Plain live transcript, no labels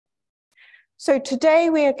So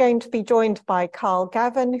today we are going to be joined by Carl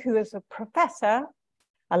Gavin, who is a professor,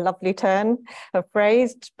 a lovely turn of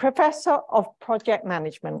phrase, professor of project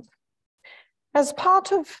management. As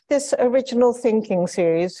part of this original thinking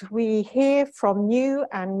series, we hear from new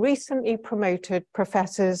and recently promoted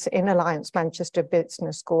professors in Alliance Manchester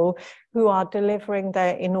Business School who are delivering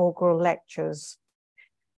their inaugural lectures.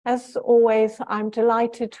 As always, I'm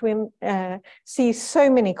delighted to see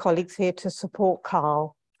so many colleagues here to support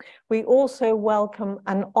Carl. We also welcome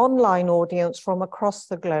an online audience from across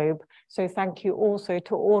the globe. So thank you also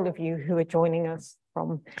to all of you who are joining us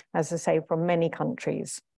from, as I say, from many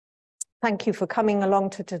countries. Thank you for coming along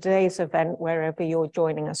to today's event, wherever you're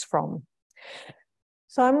joining us from.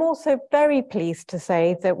 So I'm also very pleased to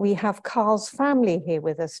say that we have Carl's family here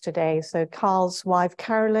with us today. So Carl's wife,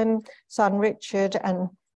 Carolyn, son, Richard, and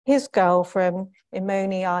his girlfriend,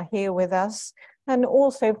 Imoni, are here with us. And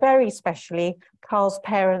also very specially, Carl's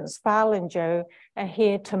parents, Val and Joe, are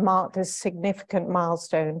here to mark this significant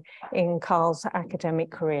milestone in Carl's academic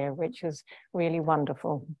career, which is really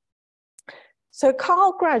wonderful. So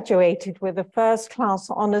Carl graduated with a first-class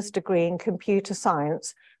honours degree in computer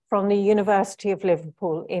science from the University of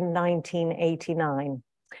Liverpool in 1989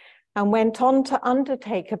 and went on to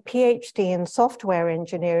undertake a PhD in software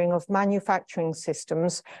engineering of manufacturing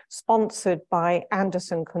systems sponsored by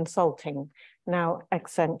Anderson Consulting, now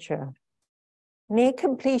Accenture. Near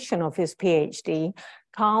completion of his PhD,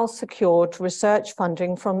 Carl secured research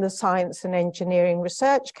funding from the Science and Engineering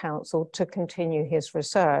Research Council to continue his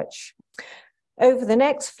research. Over the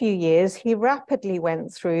next few years, he rapidly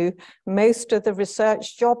went through most of the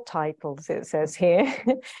research job titles, it says here,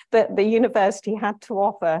 that the university had to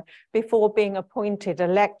offer before being appointed a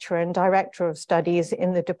lecturer and director of studies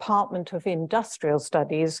in the Department of Industrial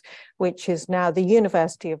Studies, which is now the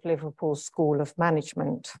University of Liverpool School of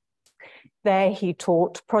Management. There he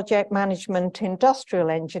taught project management, industrial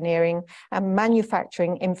engineering, and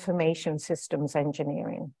manufacturing information systems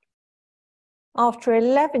engineering. After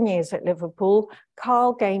 11 years at Liverpool,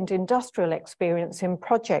 Carl gained industrial experience in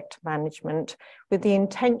project management with the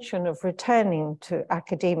intention of returning to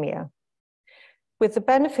academia. With the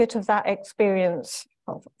benefit of that experience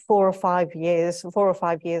of 4 or 5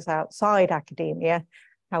 years outside academia,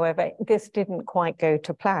 however, this didn't quite go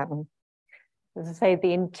to plan. As I say,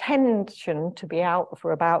 the intention to be out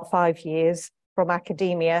for about 5 years from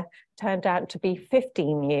academia turned out to be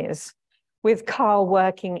 15 years. With Carl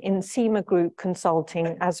working in SEMA Group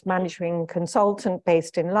Consulting as managing consultant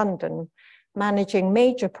based in London, managing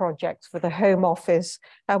major projects for the Home Office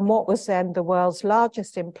and what was then the world's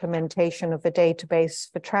largest implementation of a database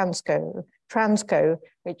for Transco,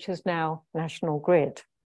 which is now National Grid.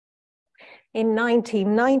 In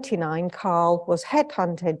 1999, Carl was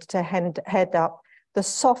headhunted to head up the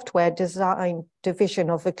software design division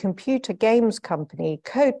of a computer games company,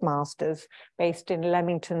 Codemasters, based in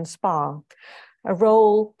Leamington Spa, a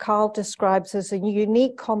role Carl describes as a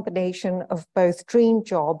unique combination of both dream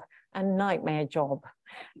job and nightmare job.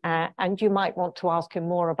 And you might want to ask him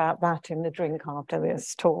more about that in the drink after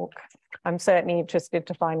this talk. I'm certainly interested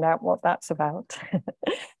to find out what that's about.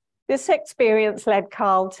 This experience led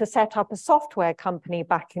Carl to set up a software company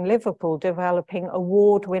back in Liverpool, developing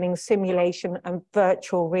award-winning simulation and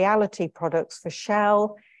virtual reality products for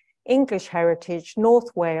Shell, English Heritage,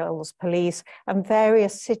 North Wales Police, and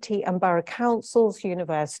various city and borough councils,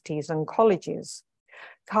 universities, and colleges.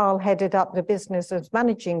 Carl headed up the business as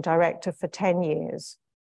managing director for 10 years.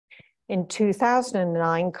 In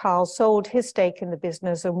 2009, Carl sold his stake in the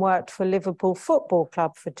business and worked for Liverpool Football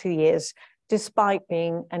Club for 2 years, despite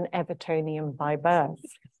being an Evertonian by birth.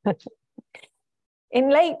 In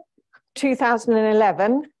late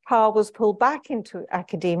 2011, Carl was pulled back into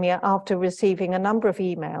academia after receiving a number of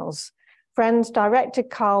emails. Friends directed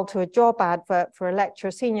Carl to a job advert for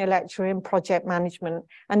a senior lecturer in project management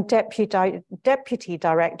and deputy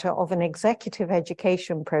director of an executive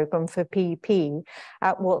education program for PEP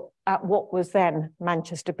at what was then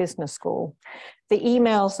Manchester Business School. The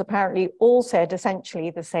emails apparently all said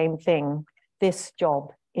essentially the same thing. This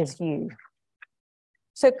job is you.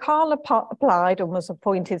 So Carl applied and was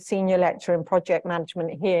appointed senior lecturer in project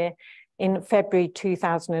management here in February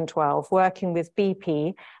 2012, working with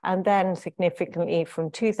BP, and then significantly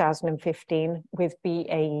from 2015 with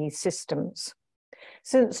BAE Systems.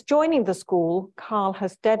 Since joining the school, Carl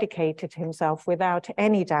has dedicated himself without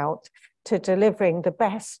any doubt to delivering the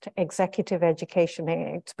best executive education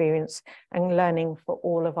experience and learning for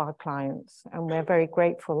all of our clients. And we're very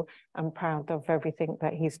grateful and proud of everything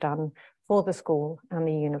that he's done for the school and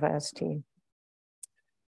the university.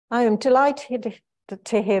 I am delighted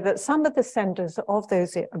to hear that some of the senders of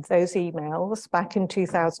those emails back in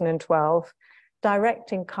 2012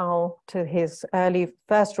 directing Carl to his early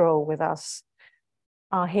first role with us,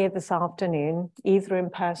 are here this afternoon, either in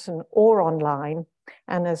person or online.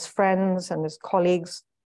 And as friends and as colleagues,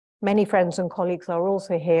 many friends and colleagues are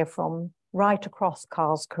also here from right across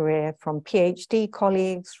Carl's career, from PhD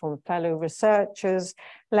colleagues, from fellow researchers,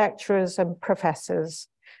 lecturers and professors,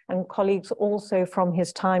 and colleagues also from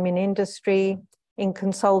his time in industry, in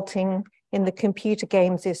consulting, in the computer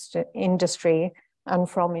games industry, and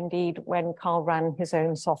from indeed when Carl ran his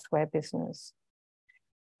own software business.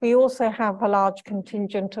 We also have a large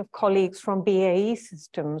contingent of colleagues from BAE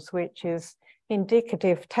Systems, which is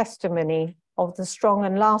indicative testimony of the strong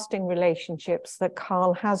and lasting relationships that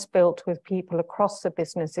Carl has built with people across the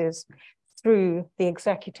businesses through the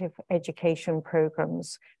executive education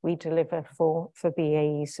programs we deliver for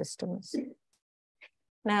BAE Systems.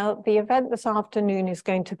 Now, the event this afternoon is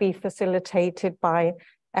going to be facilitated by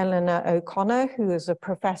Eleanor O'Connor, who is a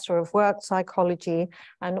professor of work psychology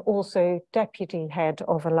and also deputy head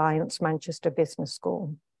of Alliance Manchester Business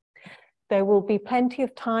School. There will be plenty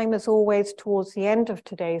of time, as always, towards the end of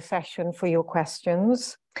today's session for your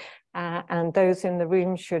questions. And those in the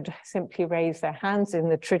room should simply raise their hands in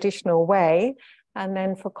the traditional way. And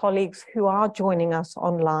then for colleagues who are joining us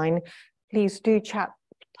online, please do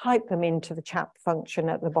type them into the chat function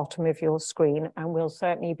at the bottom of your screen, and we'll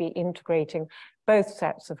certainly be integrating both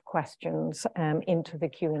sets of questions into the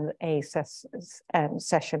Q&A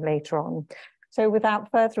session later on. So without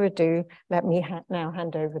further ado, let me now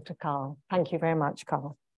hand over to Carl. Thank you very much,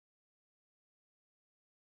 Carl.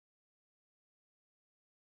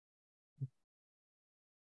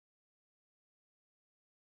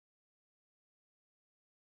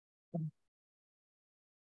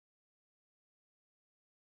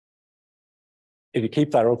 If you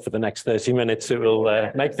keep that up for the next 30 minutes, it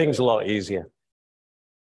will make things a lot easier.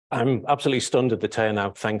 I'm absolutely stunned at the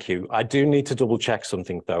turnout, thank you. I do need to double check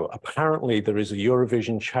something though. Apparently there is a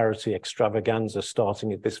Eurovision charity extravaganza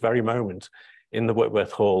starting at this very moment in the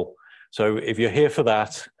Whitworth Hall. So if you're here for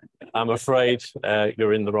that, I'm afraid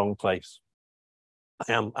you're in the wrong place.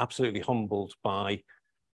 I am absolutely humbled by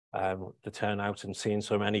the turnout and seeing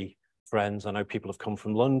so many friends. I know people have come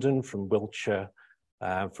from London, from Wiltshire,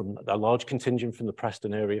 from a large contingent from the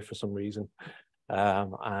Preston area for some reason.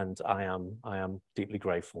 And I am deeply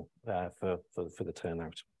grateful for the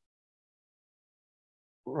turnout.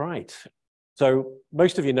 Right, so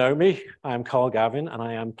most of you know me. I am Carl Gavin, and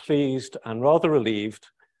I am pleased and rather relieved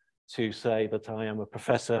to say that I am a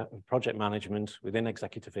professor of project management within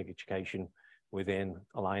executive education within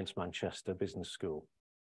Alliance Manchester Business School.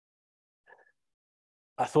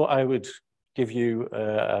 I thought I would give you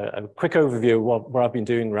a quick overview of what I've been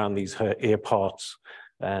doing around these ear parts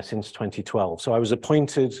since 2012. So I was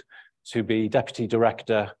appointed to be Deputy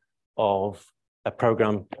Director of a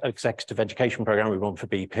program, executive education program we run for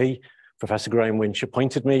BP. Professor Graham Winch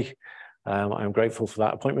appointed me. I'm grateful for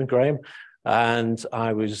that appointment, Graham. And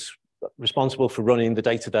I was responsible for running the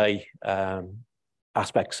day-to-day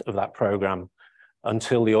aspects of that program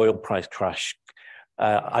until the oil price crash.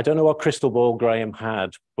 I don't know what crystal ball Graham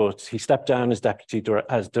had, but he stepped down as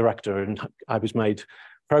director, and I was made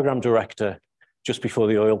program director just before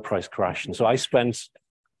the oil price crash. And so I spent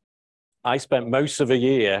most of a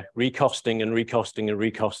year recosting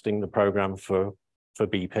the program for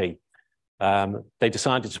BP. They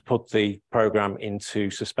decided to put the program into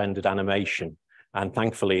suspended animation, and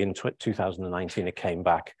thankfully in 2019 it came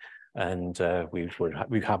back, and we've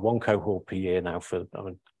had one cohort per year now for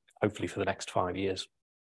hopefully for the next 5 years.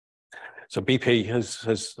 So BP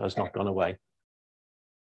has not gone away.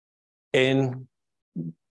 In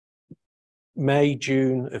May,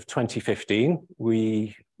 June of 2015,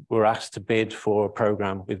 we were asked to bid for a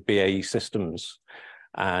program with BAE Systems,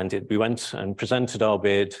 and we went and presented our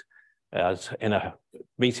bid in a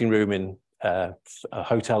meeting room in a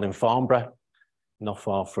hotel in Farnborough, not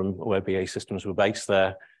far from where BAE Systems were based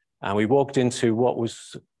there. And we walked into what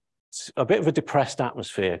was a bit of a depressed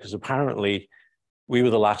atmosphere, because apparently we were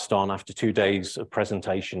the last on after 2 days of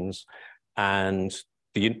presentations, and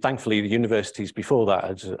thankfully the universities before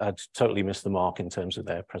that had totally missed the mark in terms of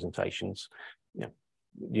their presentations. You know,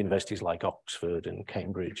 universities like Oxford and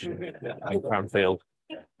Cambridge and Cranfield.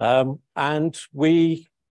 And we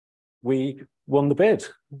won the bid,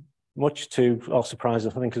 much to our surprise,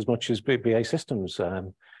 I think, as much as BAE Systems.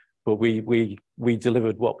 But we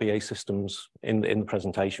delivered what BAE Systems in the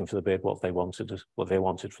presentation for the bid, what they wanted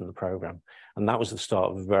from the program, and that was the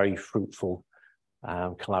start of a very fruitful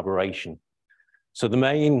collaboration. So the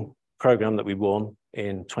main program that we won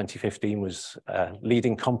in 2015 was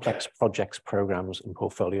leading complex projects, programs, and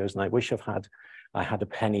portfolios. And I wish I had a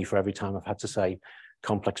penny for every time I've had to say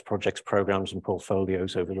complex projects, programs and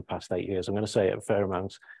portfolios over the past 8 years. I'm going to say a fair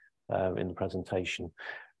amount in the presentation.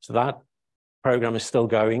 So that program is still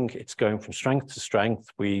going. It's going from strength to strength.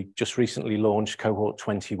 We just recently launched cohort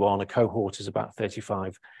 21. A cohort is about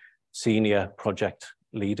 35 senior project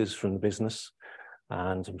leaders from the business.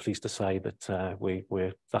 And I'm pleased to say that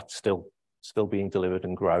that's still being delivered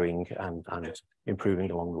and growing and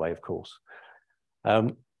improving along the way, of course.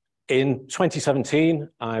 In 2017,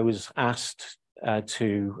 I was asked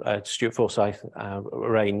Stuart Forsyth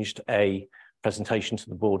arranged a presentation to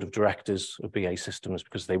the board of directors of BAE Systems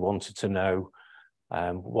because they wanted to know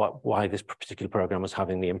why this particular program was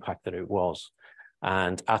having the impact that it was.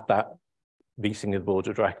 And at that meeting of the board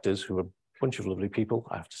of directors, who were a bunch of lovely people,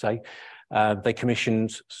 I have to say, they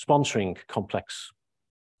commissioned sponsoring complex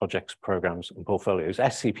projects, programs and portfolios,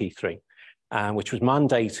 SCP3, which was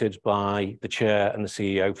mandated by the chair and the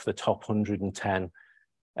CEO for the top 110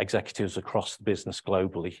 executives across the business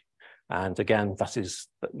globally. And again,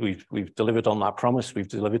 we've delivered on that promise. We've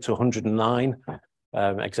delivered to 109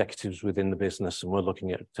 executives within the business, and we're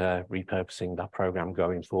looking at repurposing that program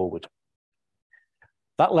going forward.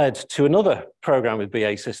 That led to another program with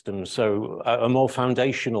BAE Systems, so a more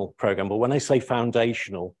foundational program. But when I say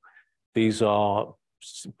foundational, these are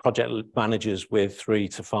project managers with 3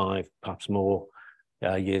 to 5, perhaps more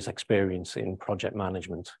years experience in project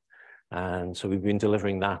management. And so we've been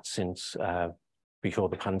delivering that since before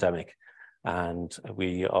the pandemic. And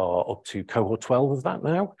we are up to cohort 12 of that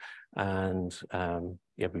now. And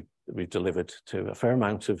yeah, we've delivered to a fair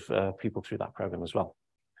amount of people through that program as well.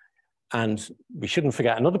 And we shouldn't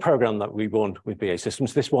forget another program that we won with BAE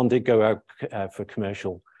Systems. This one did go out for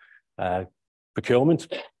commercial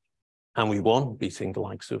procurement, and we won, beating the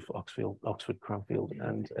likes of Oxford, Cranfield,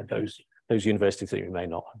 and those universities that you may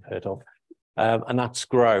not have heard of. And that's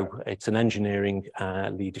GROW. It's an engineering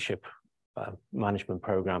leadership management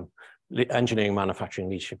program, engineering manufacturing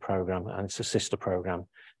leadership program, and it's a sister program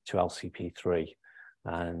to LCP3.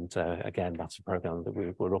 And again, that's a program that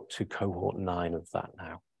we're up to cohort 9 of that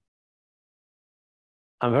now.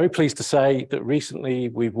 I'm very pleased to say that recently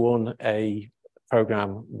we've won a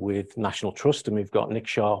program with National Trust, and we've got Nick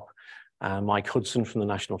Sharp and Mike Hudson from the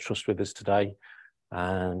National Trust with us today.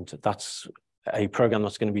 And that's a program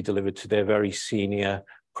that's going to be delivered to their very senior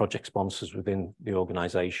project sponsors within the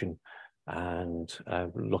organization, and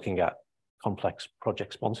looking at complex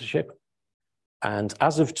project sponsorship. And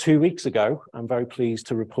as of 2 weeks ago, I'm very pleased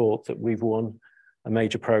to report that we've won a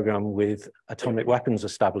major program with Atomic Weapons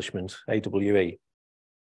Establishment, AWE.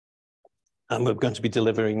 And we're going to be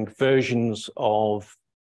delivering versions of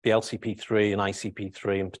the LCP3 and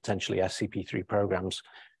ICP3 and potentially SCP3 programs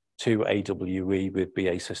to AWE with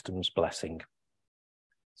BAE Systems blessing.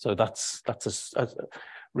 So that's a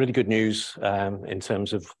really good news in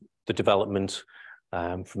terms of the development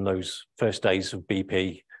from those first days of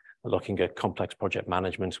BP, looking at complex project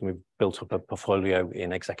management. And we've built up a portfolio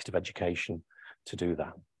in executive education to do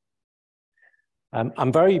that.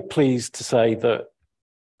 I'm very pleased to say that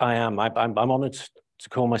I'm honoured to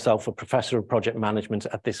call myself a professor of project management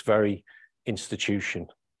at this very institution,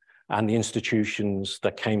 and the institutions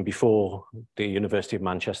that came before the University of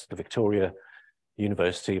Manchester, the Victoria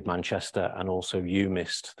University of Manchester, and also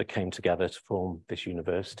UMIST that came together to form this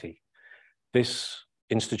university. This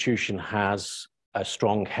institution has a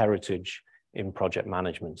strong heritage in project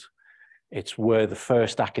management. It's where the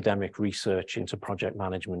first academic research into project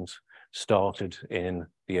management started in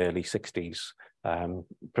the early 60s.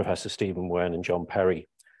 Professor Stephen Wern and John Perry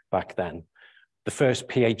back then. The first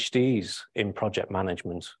PhDs in project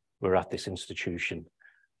management were at this institution.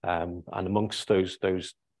 And amongst those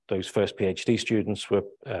first PhD students were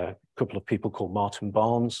a couple of people called Martin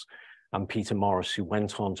Barnes and Peter Morris, who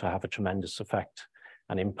went on to have a tremendous effect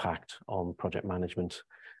and impact on project management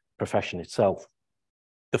profession itself.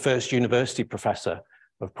 The first university professor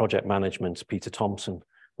of project management, Peter Thompson,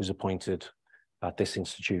 was appointed at this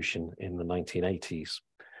institution in the 1980s.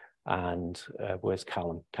 And where's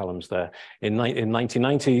Callum? Callum's there. In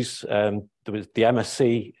 1990s, there was the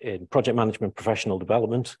MSc in Project Management Professional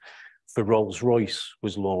Development for Rolls-Royce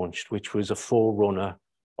was launched, which was a forerunner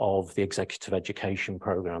of the executive education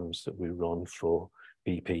programs that we run for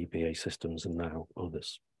BP, BAE Systems, and now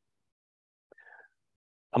others.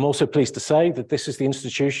 I'm also pleased to say that this is the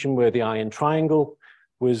institution where the Iron Triangle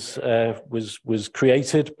was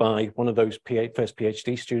created by one of those first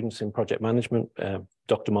PhD students in project management,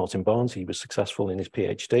 Dr. Martin Barnes. He was successful in his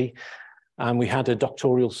PhD. And we had a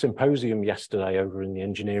doctoral symposium yesterday over in the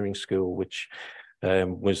engineering school, which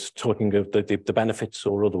was talking of the benefits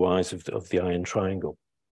or otherwise of the Iron Triangle.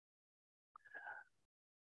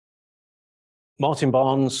 Martin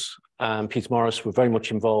Barnes and Peter Morris were very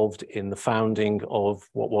much involved in the founding of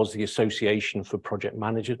what was the Association for Project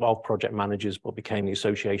Managers, but became the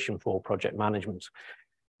Association for Project Management.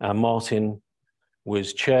 Martin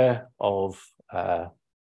was chair of the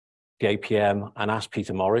APM and asked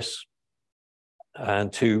Peter Morris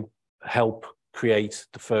to help create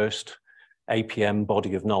the first APM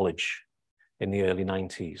body of knowledge in the early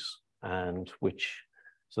 90s,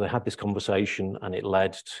 so they had this conversation, and it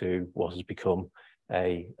led to what has become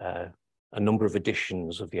a number of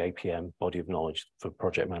editions of the APM body of knowledge for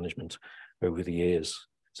project management over the years.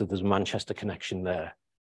 So there's a Manchester connection there.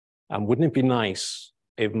 And wouldn't it be nice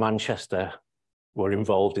if Manchester were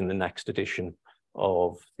involved in the next edition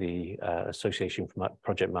of the Association for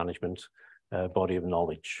Project Management body of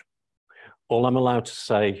knowledge? All I'm allowed to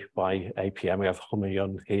say by APM, we have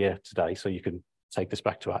Humayun here today, so you can take this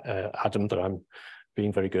back to Adam, that I'm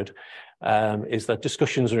being very good, is that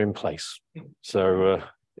discussions are in place. So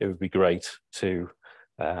it would be great to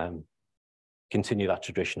continue that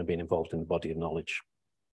tradition of being involved in the body of knowledge.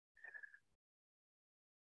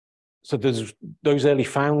 So there's those early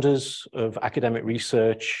founders of academic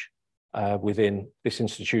research within this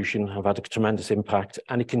institution have had a tremendous impact,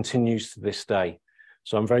 and it continues to this day.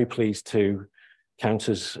 So I'm very pleased to count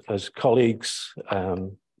as colleagues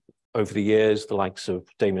over the years, the likes of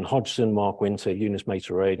Damien Hodgson, Mark Winter, Eunice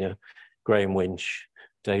Materania, Graham Winch,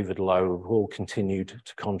 David Lowe, who all continued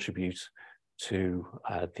to contribute to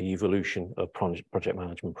the evolution of project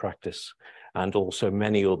management practice, and also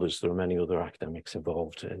many others. There are many other academics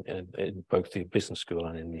involved in both the business school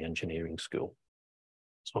and in the engineering school.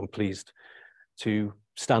 So I'm pleased to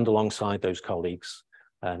stand alongside those colleagues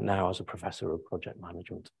now as a professor of project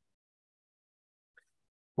management.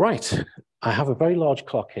 Right, I have a very large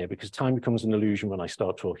clock here because time becomes an illusion when I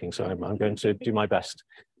start talking, so I'm going to do my best.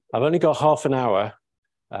 I've only got half an hour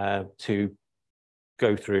to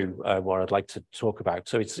go through what I'd like to talk about.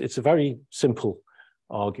 So it's a very simple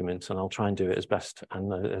argument, and I'll try and do it as best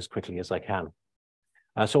and as quickly as I can.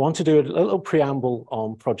 So I want to do a little preamble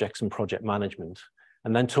on projects and project management,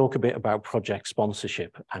 and then talk a bit about project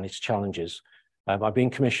sponsorship and its challenges. I've been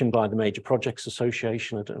commissioned by the Major Projects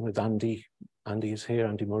Association with Andy. Andy is here,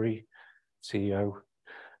 Andy Murray, CEO,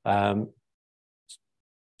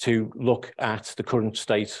 to look at the current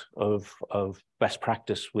state of best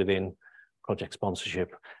practice within project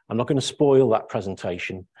sponsorship. I'm not going to spoil that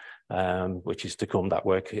presentation, which is to come, that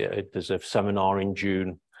work. There's a seminar in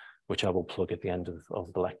June, which I will plug at the end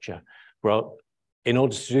of the lecture. Well, in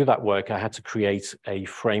order to do that work, I had to create a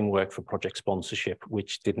framework for project sponsorship,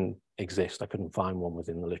 which didn't exist. I couldn't find one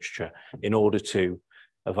within the literature, in order to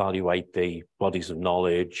evaluate the bodies of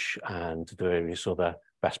knowledge and the various other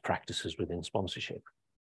best practices within sponsorship.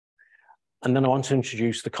 And then I want to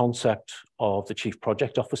introduce the concept of the Chief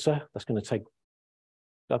Project Officer.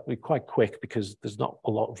 That'll be quite quick because there's not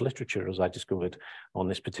a lot of literature, as I discovered, on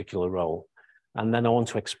this particular role. And then I want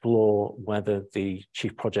to explore whether the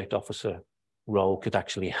Chief Project Officer role could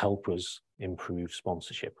actually help us improve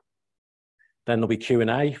sponsorship. Then there'll be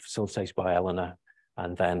Q&A facilitated by Eleanor,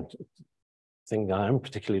 and then the thing that I'm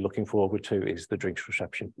particularly looking forward to is the drinks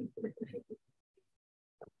reception.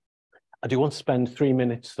 I do want to spend 3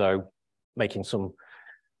 minutes, though, making some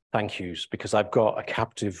thank yous, because I've got a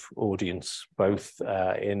captive audience, both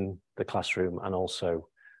in the classroom and also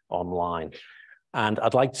online. And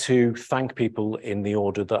I'd like to thank people in the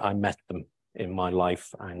order that I met them in my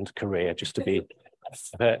life and career, just to be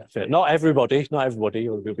fair. Not everybody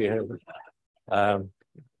will be here.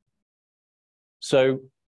 So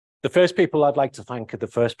the first people I'd like to thank are the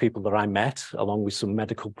first people that I met, along with some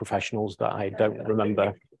medical professionals that I don't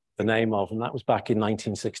remember the name of, and that was back in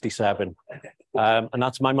 1967. And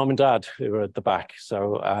that's my mum and dad who are at the back.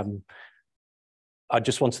 So I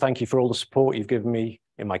just want to thank you for all the support you've given me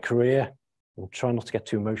in my career. I'll try not to get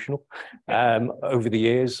too emotional. Over the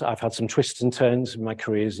years, I've had some twists and turns in my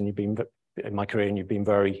careers, and you've been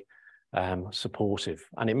very supportive.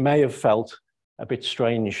 And it may have felt a bit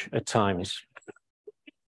strange at times.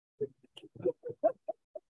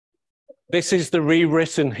 This is the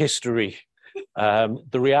rewritten history.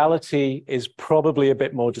 The reality is probably a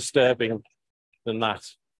bit more disturbing than that.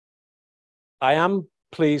 I am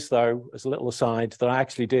pleased, though, as a little aside, that I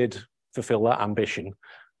actually did fulfill that ambition.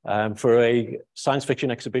 For a science fiction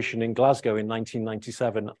exhibition in Glasgow in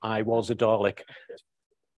 1997, I was a Dalek,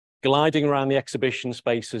 gliding around the exhibition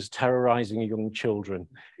spaces, terrorizing young children.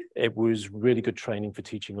 It was really good training for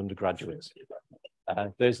teaching undergraduates.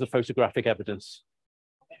 There's the photographic evidence.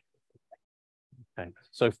 Okay,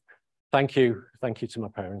 so thank you to my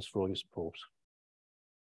parents for all your support.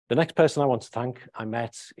 The next person I want to thank, I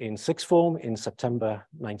met in sixth form in September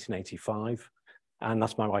 1985. and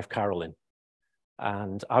that's my wife, Carolyn.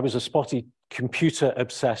 And I was a spotty,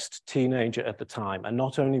 computer-obsessed teenager at the time, and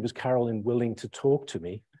not only was Carolyn willing to talk to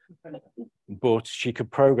me, but she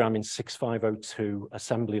could program in 6502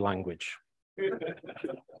 assembly language.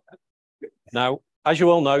 Now, as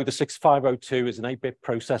you all know, the 6502 is an 8-bit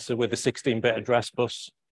processor with a 16-bit address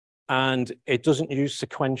bus, and it doesn't use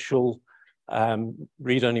sequential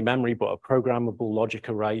read-only memory, but a programmable logic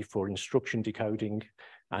array for instruction decoding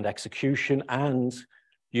and execution, and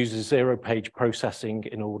uses zero-page processing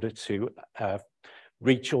in order to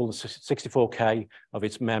reach all the 64K of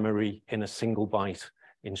its memory in a single byte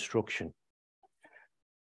instruction.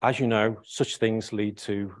 As you know, such things lead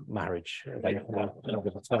to marriage.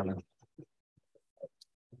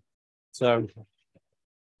 So,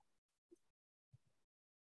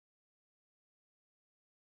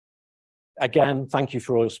 again, thank you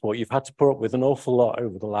for all your support. You've had to put up with an awful lot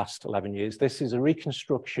over the last 11 years. This is a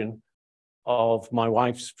reconstruction of my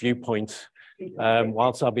wife's viewpoint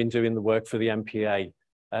whilst I've been doing the work for the MPA.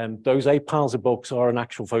 Those 8 piles of books are an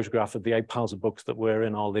actual photograph of the 8 piles of books that were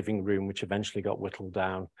in our living room, which eventually got whittled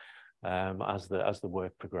down as the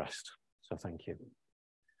work progressed. So thank you.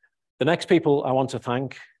 The next people I want to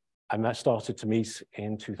thank, I started to meet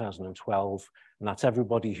in 2012, and that's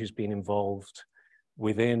everybody who's been involved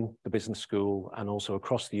within the business school and also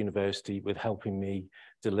across the university with helping me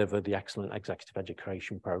deliver the excellent executive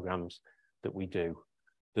education programs that we do.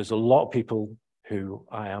 There's a lot of people who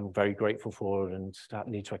I am very grateful for and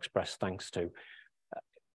need to express thanks to.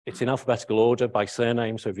 It's in alphabetical order by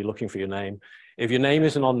surname, so if you're looking for your name, if your name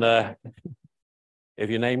isn't on there,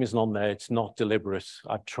 it's not deliberate.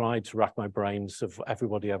 I've tried to rack my brains of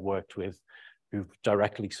everybody I've worked with who've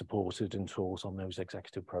directly supported and taught on those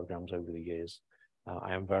executive programs over the years.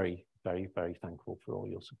 I am very, very, very thankful for all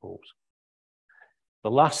your support. The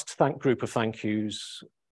last group of thank yous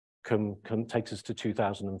takes us to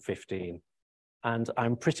 2015. And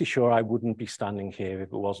I'm pretty sure I wouldn't be standing here if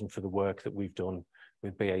it wasn't for the work that we've done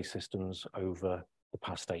with BAE Systems over the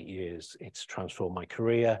past 8 years. It's transformed my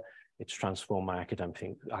career, it's transformed my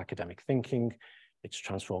academic thinking, it's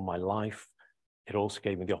transformed my life. It also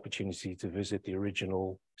gave me the opportunity to visit the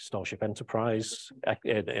original Starship Enterprise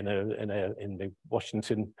in the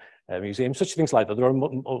Washington Museum, such things like that. There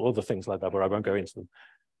are other things like that, but I won't go into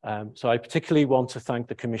them. So I particularly want to thank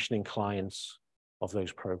the commissioning clients of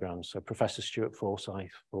those programs. So Professor Stuart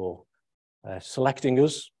Forsyth for selecting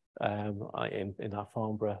us in our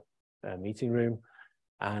Farnborough meeting room,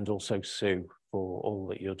 and also Sue for all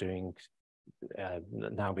that you're doing,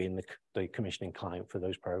 now being the commissioning client for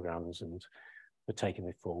those programs and for taking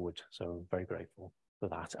it forward. So I'm very grateful for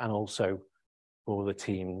that. And also for the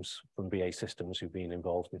teams from BAE Systems who've been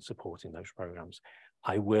involved in supporting those programs.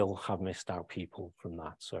 I will have missed out people from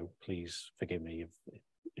that, so please forgive me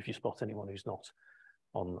if you spot anyone who's not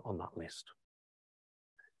on that list.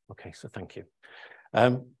 Okay, so thank you.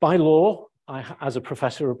 By law, as a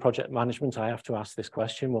professor of project management, I have to ask this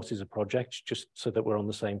question: what is a project? Just so that we're on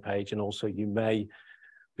the same page. And also, you may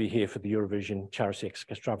be here for the Eurovision charity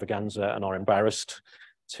extravaganza and are embarrassed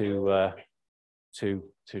to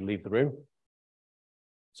leave the room.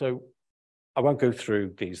 So I won't go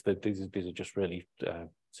through these. These are just really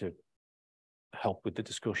to help with the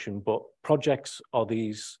discussion. But projects are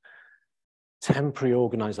these temporary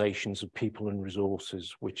organizations of people and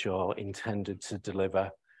resources which are intended to deliver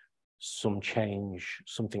some change,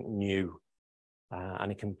 something new,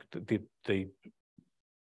 and it can the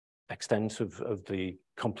extent of the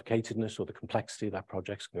complicatedness or the complexity of that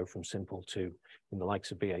projects can go from simple to, in the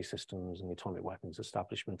likes of BAE Systems and the atomic weapons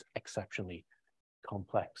establishment, exceptionally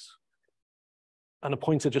complex. And a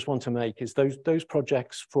point I just want to make is those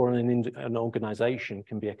projects for an organization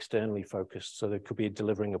can be externally focused. So there could be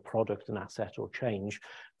delivering a product, an asset, or change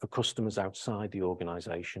for customers outside the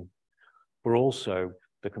organization. But also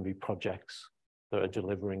there can be projects that are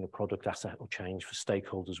delivering a product, asset, or change for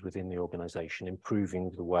stakeholders within the organization,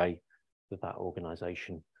 improving the way that that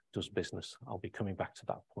organization does business. I'll be coming back to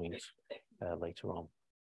that point later on.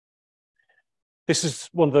 This is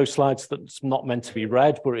one of those slides that's not meant to be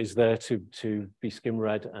read, but is there to be skim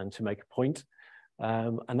read and to make a point.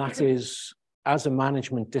 And that is, as a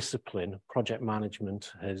management discipline, project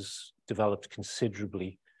management has developed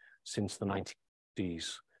considerably since the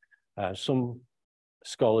 90s. Some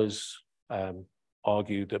scholars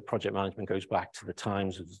argue that project management goes back to the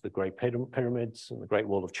times of the Great Pyramids and the Great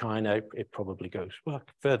Wall of China. It probably goes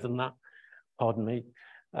back further than that, pardon me.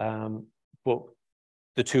 But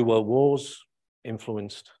the 2 world wars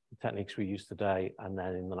influenced the techniques we use today. And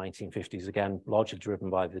then in the 1950s, again, largely driven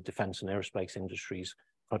by the defense and aerospace industries,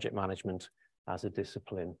 project management as a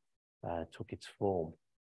discipline took its form.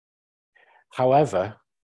 However,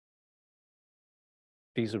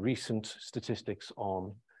 these are recent statistics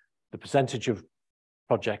on the percentage of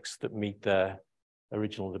projects that meet their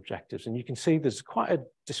original objectives. And you can see there's quite a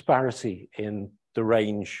disparity in the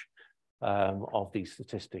range of these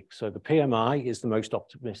statistics. So the PMI is the most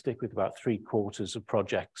optimistic, with about 3/4 of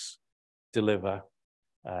projects deliver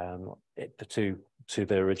to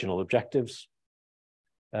their original objectives.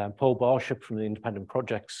 Paul Barship from the Independent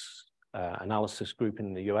Projects Analysis Group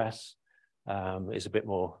in the US is a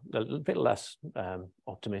bit less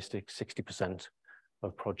optimistic, 60%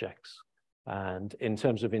 of projects. And in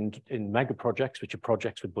terms of in mega projects, which are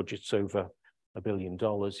projects with budgets over $1 billion,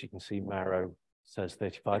 you can see Marrow says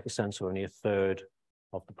 35%, so only 1/3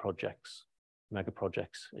 of the projects, mega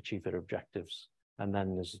projects, achieve their objectives. And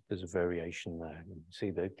then there's a variation there. You can see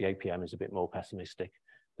that the APM is a bit more pessimistic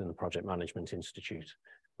than the Project Management Institute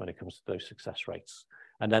when it comes to those success rates.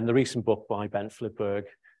 And then the recent book by Ben Flipberg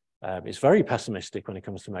is very pessimistic when it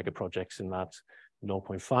comes to mega projects, in that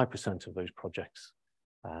 0.5% of those projects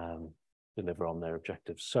deliver on their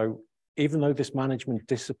objectives. So even though this management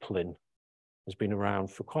discipline has been around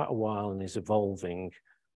for quite a while and is evolving,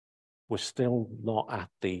 we're still not at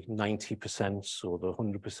the 90% or the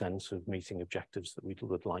 100% of meeting objectives that we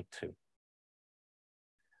would like to.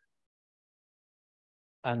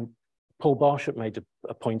 And Paul Barship made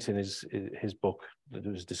a point in his book that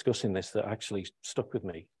was discussing this that actually stuck with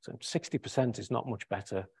me. So 60% is not much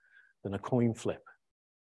better than a coin flip.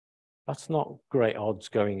 That's not great odds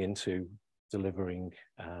going into delivering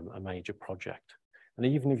a major project. And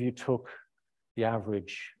even if you took the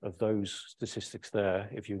average of those statistics there,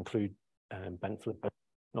 if you include bent flip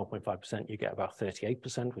 0.5%, you get about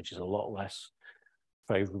 38%, which is a lot less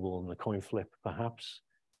favorable than the coin flip, perhaps.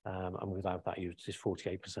 And without that, it's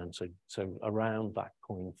 48%. So around that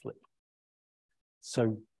coin flip.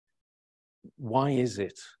 So why is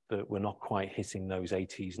it that we're not quite hitting those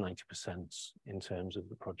 80s, 90% in terms of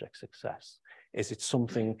the project success? Is it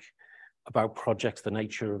something about projects, the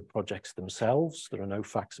nature of projects themselves? There are no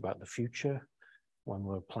facts about the future when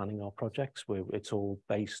we're planning our projects. It's all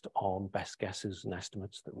based on best guesses and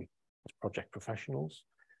estimates that we, as project professionals.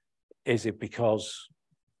 Is it because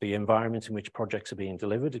the environment in which projects are being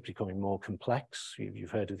delivered is becoming more complex?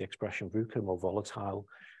 You've heard of the expression VUCA, more volatile,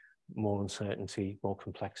 more uncertainty, more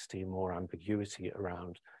complexity, more ambiguity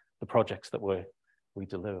around the projects that we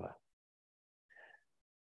deliver.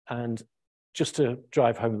 And just to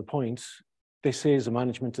drive home the point, this is a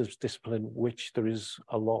management discipline which there is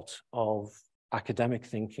a lot of academic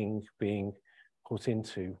thinking being put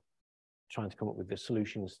into trying to come up with the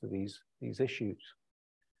solutions to these issues.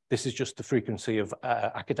 This is just the frequency of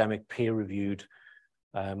academic peer-reviewed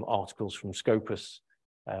articles from Scopus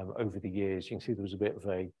over the years. You can see there was a bit of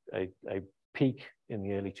a peak in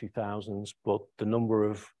the early 2000s, but the number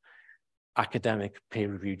of academic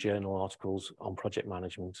peer-reviewed journal articles on project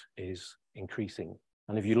management is increasing.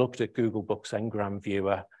 And if you looked at Google Books Ngram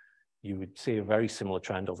Viewer, you would see a very similar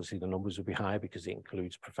trend. Obviously, the numbers would be higher because it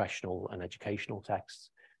includes professional and educational texts.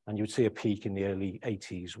 And you would see a peak in the early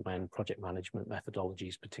 80s when project management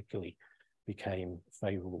methodologies particularly became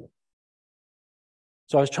favorable.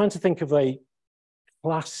 So I was trying to think of a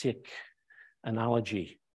classic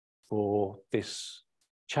analogy for this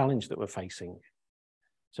challenge that we're facing.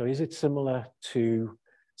 So is it similar to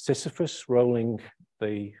Sisyphus rolling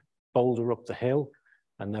the boulder up the hill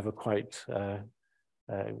and never quite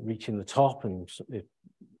reaching the top and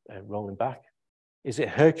rolling back? Is it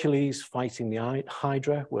Hercules fighting the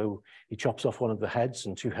Hydra, where he chops off one of the heads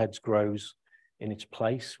and 2 heads grows in its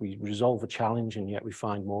place? We resolve a challenge and yet we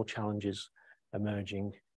find more challenges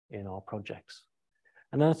emerging in our projects.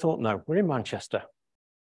 And then I thought, no, we're in Manchester.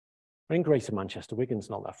 We're in Greater Manchester.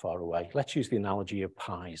 Wigan's not that far away. Let's use the analogy of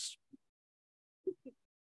pies.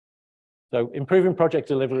 So improving project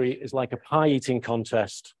delivery is like a pie eating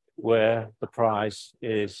contest where the prize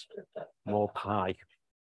is more pie,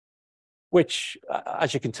 which,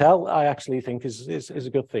 as you can tell, I actually think is a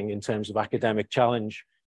good thing in terms of academic challenge.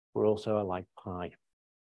 We're also a like pie.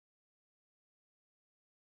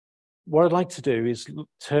 What I'd like to do is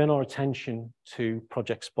turn our attention to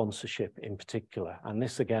project sponsorship in particular. And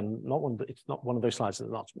this, again, it's not one of those slides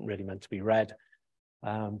that's not really meant to be read,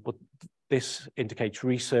 but this indicates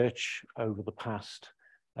research over the past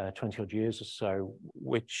 20 odd years or so,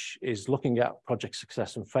 which is looking at project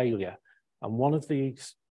success and failure. And one of the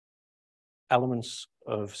elements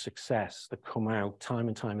of success that come out time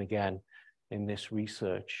and time again in this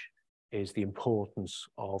research is the importance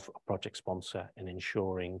of a project sponsor in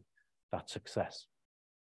ensuring that success.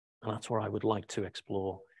 And that's what I would like to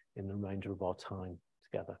explore in the remainder of our time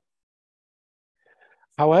together.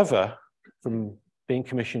 However, from being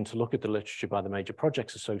commissioned to look at the literature by the Major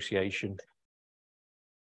Projects Association,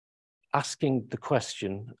 asking the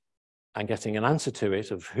question and getting an answer to it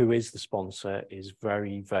of who is the sponsor is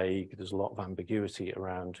very vague. There's a lot of ambiguity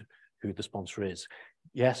around who the sponsor is.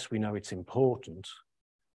 Yes, we know it's important,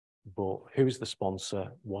 but who is the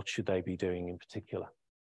sponsor? What should they be doing in particular?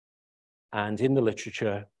 And in the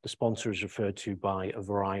literature, the sponsor is referred to by a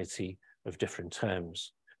variety of different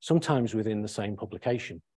terms, sometimes within the same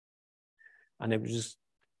publication. And it was just,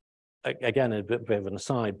 again, a bit of an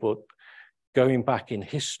aside, but going back in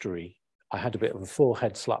history, I had a bit of a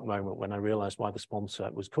forehead slap moment when I realized why the sponsor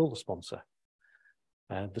was called the sponsor.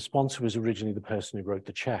 The sponsor was originally the person who wrote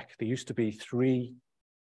the check. There used to be three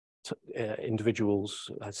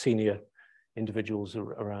individuals, senior individuals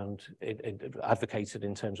around, advocated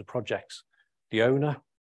in terms of projects: the owner,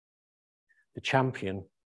 the champion,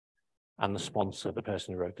 and the sponsor, the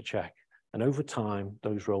person who wrote the check. And over time,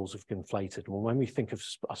 those roles have conflated. And when we think of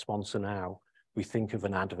a sponsor now, we think of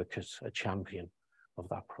an advocate, a champion of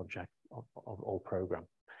that project or program.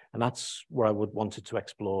 And that's where I wanted to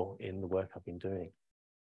explore in the work I've been doing.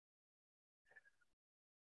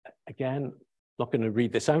 Again, not going to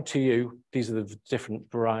read this out to you. These are the different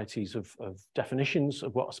varieties of definitions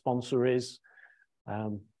of what a sponsor is.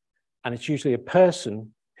 And it's usually a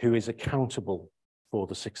person who is accountable for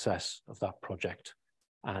the success of that project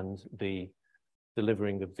and the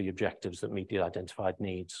delivering of the objectives that meet the identified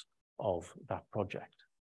needs of that project.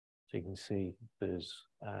 So you can see there's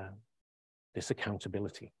this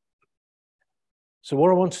accountability. So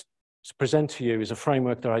what I want to present to you is a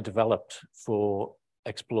framework that I developed for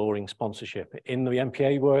exploring sponsorship. In the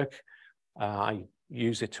MPA work, I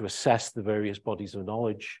use it to assess the various bodies of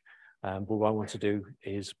knowledge, but what I want to do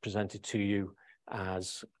is present it to you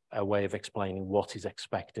as a way of explaining what is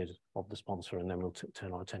expected of the sponsor, and then we'll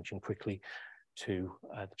turn our attention quickly to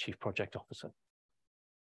the Chief Project Officer.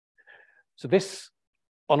 So this,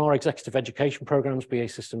 on our executive education programs, BA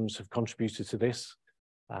Systems have contributed to this,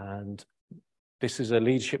 and this is a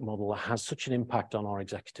leadership model that has such an impact on our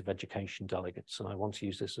executive education delegates, and I want to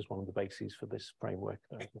use this as one of the bases for this framework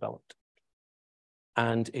that I've developed.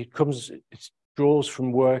 And it draws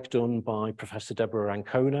from work done by Professor Deborah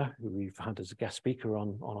Ancona, who we've had as a guest speaker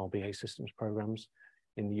on our BA Systems programs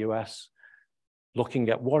in the US, looking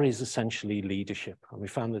at what is essentially leadership. And we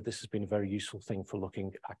found that this has been a very useful thing for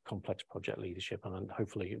looking at complex project leadership, and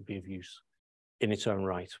hopefully it'll be of use in its own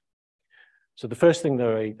right. So the first thing that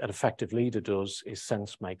an effective leader does is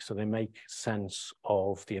sense make. So they make sense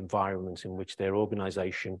of the environment in which their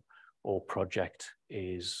organization or project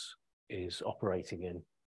is operating in.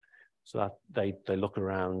 So that they look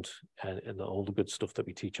around and all the good stuff that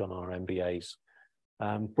we teach on our MBAs,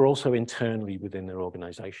 but also internally within their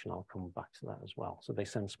organization. I'll come back to that as well. So they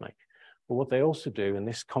sense make. But what they also do, and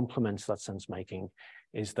this complements that sense making,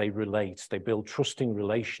 is they build trusting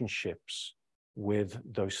relationships with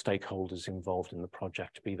those stakeholders involved in the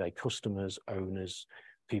project, be they customers, owners,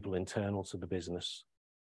 people internal to the business,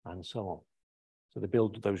 and so on. So they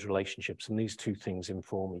build those relationships, and these two things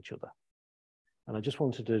inform each other. And I just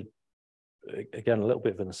wanted to, again, a little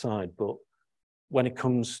bit of an aside, but when it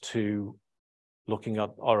comes to looking at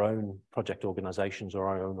our own project organizations or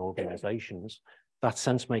our own organizations, that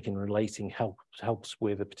sense-making and relating helps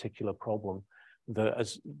with a particular problem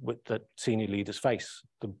that senior leaders face.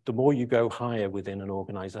 The more you go higher within an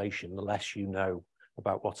organization, the less you know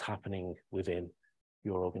about what's happening within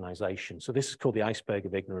your organization. So this is called the iceberg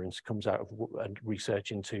of ignorance. It comes out of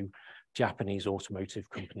research into Japanese automotive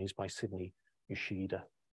companies by Sidney Yoshida.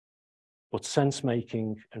 But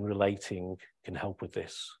sense-making and relating can help with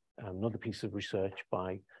this. Another piece of research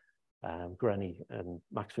by Grenny and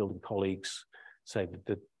Maxfield and colleagues say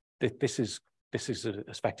that this is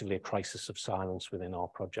effectively a crisis of silence within our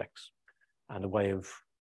projects. And a way of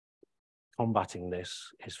combating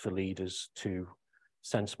this is for leaders to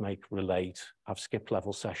sense, make, relate, have skip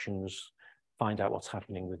level sessions, find out what's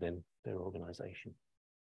happening within their organization.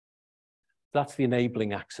 That's the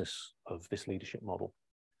enabling axis of this leadership model.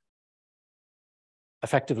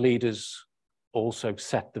 Effective leaders also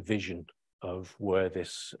set the vision of where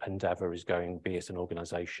this endeavor is going, be it an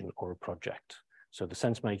organization or a project. So the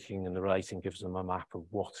sense making and the relating gives them a map of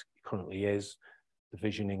what it currently is. The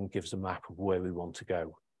visioning gives a map of where we want to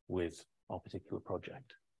go with our particular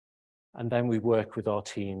project. And then we work with our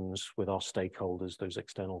teams, with our stakeholders, those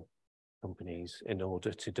external companies, in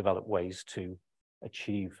order to develop ways to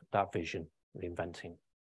achieve that vision, reinventing.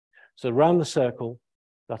 So around the circle,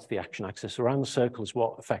 that's the action axis. Around the circle is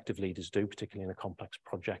what effective leaders do, particularly in a complex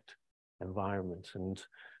project environment. And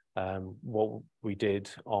what we did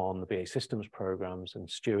on the BA Systems programs, and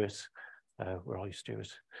Stuart, where are you,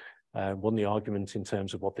 Stuart? won the argument in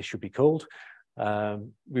terms of what this should be called.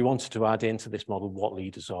 We wanted to add into this model what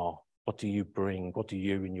leaders are. What do you bring? What do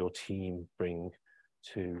you and your team bring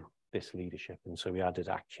to this leadership? And so we added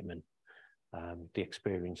acumen, the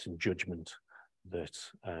experience and judgment that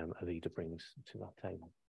a leader brings to that table.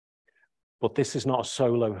 But this is not a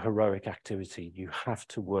solo heroic activity. You have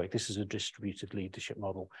to work. This is a distributed leadership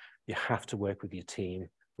model. You have to work with your team,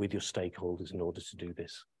 with your stakeholders in order to do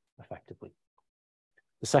this effectively.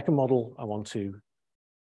 The second model I want to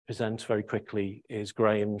present very quickly is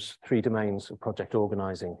Graham's 3 domains of project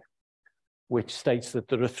organizing, which states that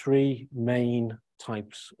there are 3 main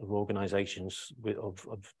types of organizations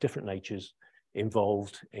of different natures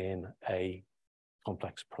involved in a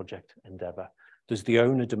complex project endeavor. There's the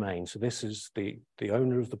owner domain. So this is the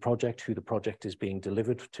owner of the project, who the project is being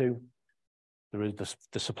delivered to. There is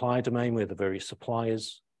the supplier domain, where the various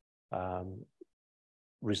suppliers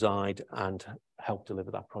reside and help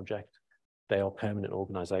deliver that project. They are permanent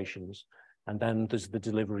organizations. And then there's the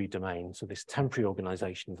delivery domain. So this temporary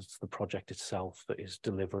organization, that's the project itself that is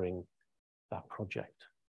delivering that project.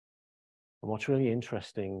 And what's really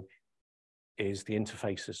interesting is the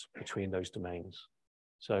interfaces between those domains.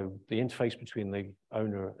 So the interface between the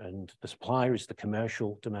owner and the supplier is the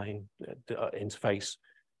commercial domain interface,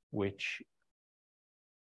 which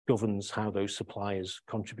governs how those suppliers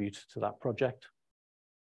contribute to that project.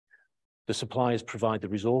 The suppliers provide the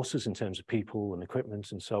resources in terms of people and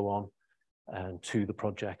equipment and so on, and to the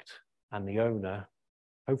project, and the owner,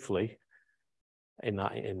 hopefully, in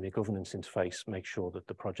the governance interface, make sure that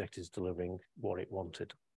the project is delivering what it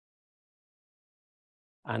wanted.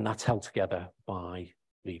 And that's held together by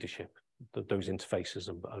leadership. Those interfaces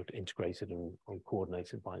are integrated and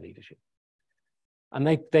coordinated by leadership. And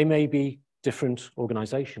they may be different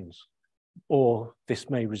organizations, or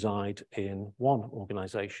this may reside in one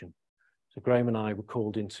organization. So Graham and I were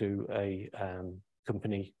called into a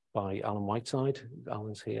company by Alan Whiteside,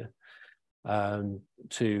 Alan's here,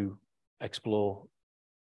 to explore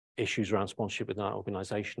issues around sponsorship within that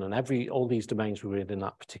organization. And all these domains were within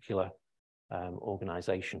that particular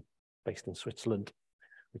organization based in Switzerland,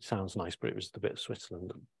 which sounds nice, but it was the bit of Switzerland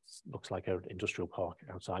that looks like an industrial park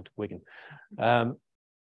outside Wigan.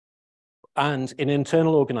 And in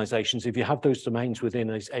internal organizations, if you have those domains within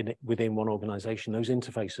one organization, those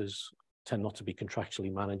interfaces tend not to be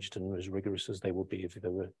contractually managed and as rigorous as they would be if they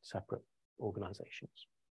were separate organizations.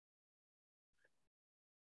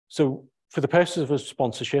 So for the purposes of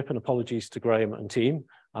sponsorship, and apologies to Graham and team,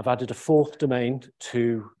 I've added a 4th domain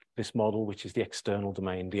to this model, which is the external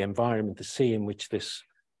domain, the environment, the sea in which this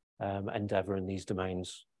endeavor and these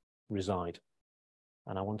domains reside.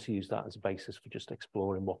 And I want to use that as a basis for just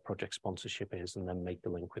exploring what project sponsorship is, and then make the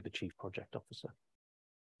link with the Chief Project Officer.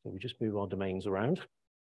 So we just move our domains around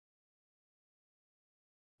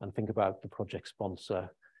and think about the project sponsor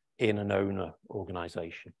in an owner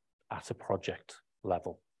organization at a project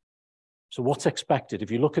level. So what's expected? If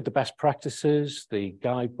you look at the best practices, the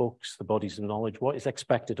guidebooks, the bodies of knowledge, what is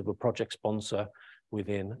expected of a project sponsor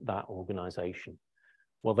within that organization?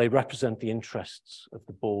 Well, they represent the interests of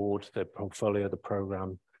the board, their portfolio, the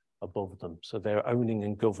program above them. So they're owning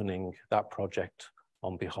and governing that project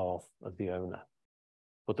on behalf of the owner.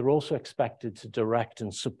 But they're also expected to direct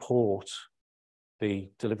and support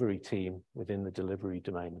the delivery team within the delivery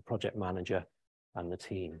domain, the project manager and the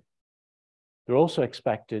team. They're also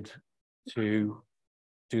expected to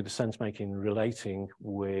do the sense-making relating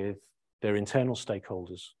with their internal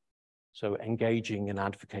stakeholders. So engaging and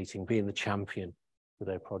advocating, being the champion for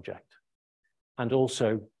their project. And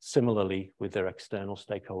also similarly with their external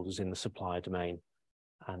stakeholders in the supplier domain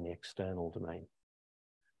and the external domain.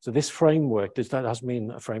 So this framework, that has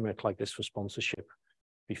been a framework like this for sponsorship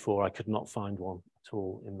before. I could not find one at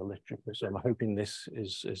all in the literature. So I'm hoping this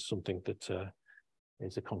is something that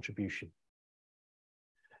is a contribution.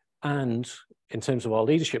 And in terms of our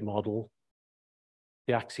leadership model,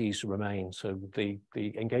 the axes remain. So the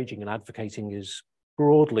engaging and advocating is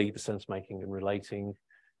broadly the sense-making and relating,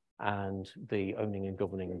 and the owning and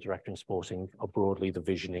governing and directing and supporting are broadly the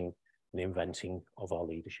visioning and the inventing of our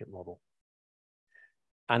leadership model.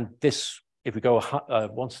 And this, if we go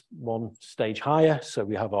one stage higher, so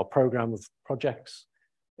we have our program of projects,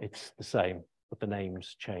 it's the same, but the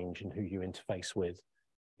names change and who you interface with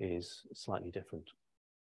is slightly different.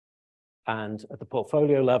 And at the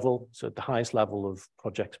portfolio level, so at the highest level of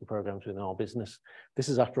projects and programs within our business, this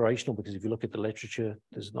is aspirational because if you look at the literature,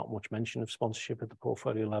 there's not much mention of sponsorship at the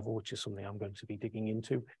portfolio level, which is something I'm going to be digging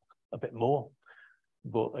into a bit more.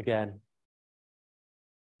 But again,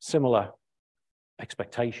 similar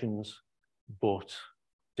expectations, but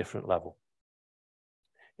different level.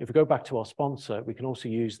 If we go back to our sponsor, we can also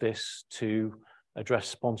use this to address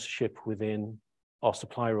sponsorship within our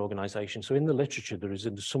supplier organization. So in the literature, there is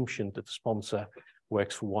an assumption that the sponsor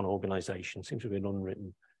works for one organization. Seems to be an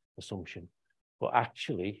unwritten assumption. But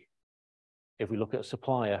actually, if we look at a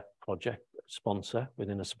supplier project sponsor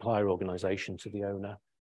within a supplier organization to the owner,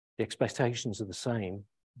 the expectations are the same,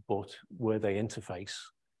 but where they interface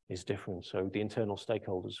is different. So the internal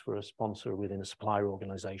stakeholders for a sponsor within a supplier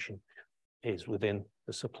organization is within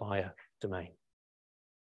the supplier domain.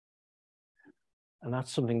 And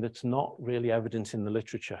that's something that's not really evident in the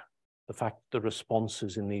literature. The fact that there are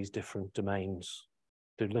sponsors in these different domains.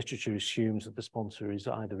 The literature assumes that the sponsor is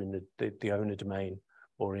either in the owner domain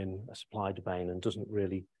or in a supply domain and doesn't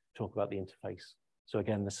really talk about the interface. So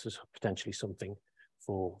again, this is potentially something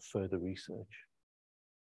for further research.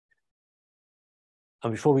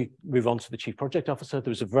 And before we move on to the Chief Project Officer, there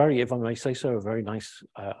was a very, if I may say so, a very nice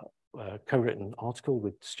co-written article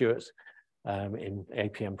with Stuart in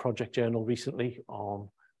APM Project Journal recently on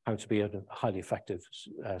how to be a highly effective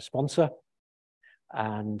sponsor.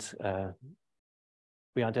 And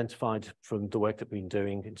we identified from the work that we've been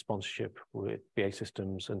doing in sponsorship with BA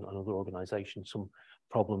Systems and other organizations some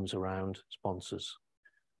problems around sponsors.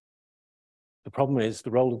 The problem is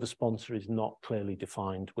the role of the sponsor is not clearly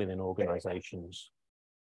defined within organizations.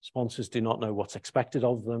 Sponsors do not know what's expected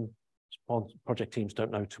of them. Project teams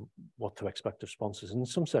don't know what to expect of sponsors. And in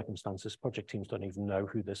some circumstances, project teams don't even know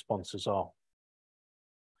who their sponsors are.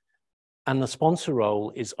 And the sponsor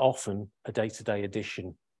role is often a day-to-day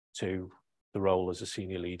addition to the role as a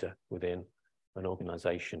senior leader within an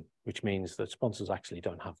organization, which means that sponsors actually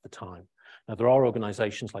don't have the time. Now, there are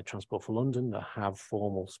organizations like Transport for London that have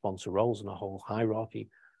formal sponsor roles and a whole hierarchy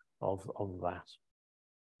of that.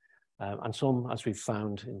 And some, as we've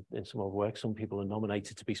found in some of our work, some people are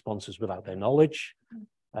nominated to be sponsors without their knowledge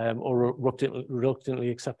or reluctantly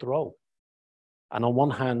accept the role. And on one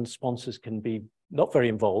hand, sponsors can be not very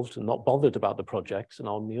involved and not bothered about the projects. And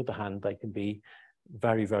on the other hand, they can be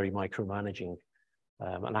very, very micromanaging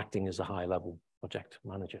and acting as a high-level project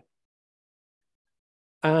manager.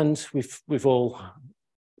 And we've all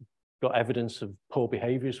got evidence of poor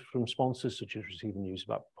behaviors from sponsors, such as receiving news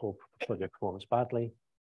about poor project performance badly.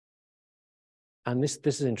 And this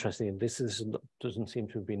is interesting. This doesn't seem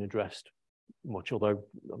to have been addressed much, although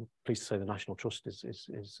I'm pleased to say the National Trust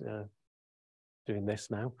is doing this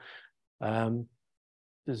now.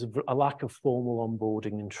 There's a lack of formal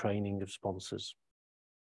onboarding and training of sponsors.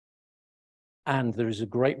 And there is a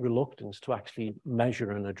great reluctance to actually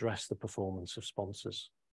measure and address the performance of sponsors.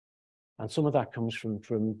 And some of that comes from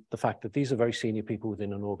the fact that these are very senior people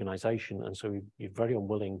within an organization. And so you're very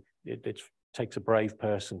unwilling. It takes a brave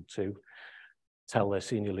person to tell their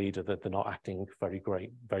senior leader that they're not acting very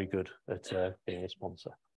good at being a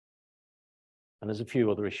sponsor. And there's a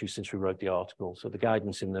few other issues since we wrote the article. So the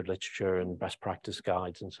guidance in the literature and best practice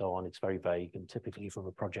guides and so on, it's very vague and typically from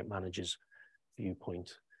a project manager's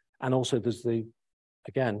viewpoint. And also there's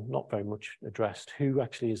again, not very much addressed, who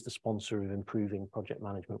actually is the sponsor of improving project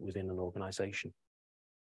management within an organization.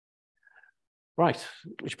 Right,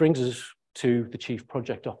 which brings us to the Chief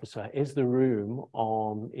Project Officer. Is there room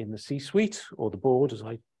in the C-suite, or the board, as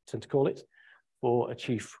I tend to call it, for a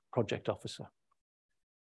Chief Project Officer?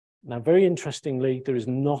 Now, very interestingly, there is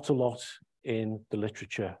not a lot in the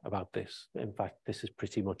literature about this. In fact, this is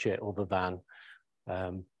pretty much it, other than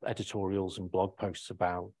editorials and blog posts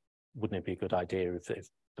about, wouldn't it be a good idea if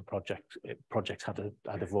the projects had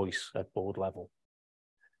a voice at board level?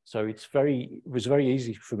 So it was very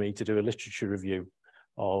easy for me to do a literature review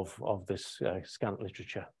of this scant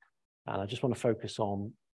literature. And I just want to focus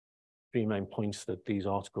on 3 main points that these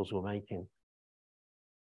articles were making.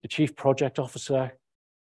 The Chief Project Officer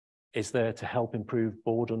is there to help improve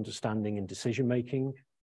board understanding and decision-making.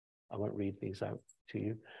 I won't read these out to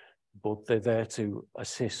you, but they're there to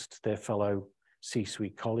assist their fellow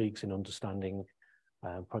C-suite colleagues in understanding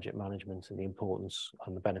project management and the importance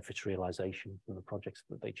and the benefits realization from the projects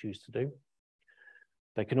that they choose to do.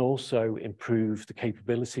 They can also improve the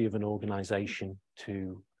capability of an organization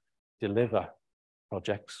to deliver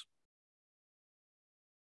projects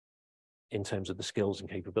in terms of the skills and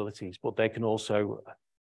capabilities, but they can also,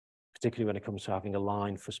 particularly when it comes to having a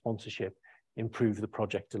line for sponsorship, improve the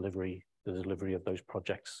project delivery, the delivery of those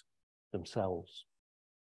projects themselves.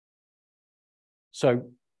 So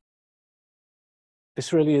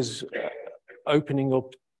this really is opening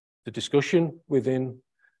up the discussion within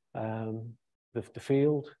the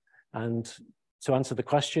field. And to answer the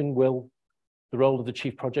question, will the role of the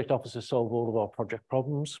Chief Project Officer solve all of our project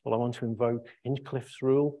problems? Well, I want to invoke Hinchcliffe's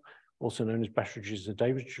rule, also known as Bestridge's or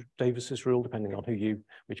Davis's rule, depending on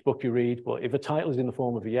which book you read. But if a title is in the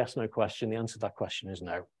form of a yes, no question, the answer to that question is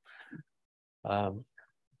no.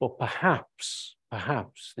 But perhaps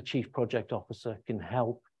the Chief Project Officer can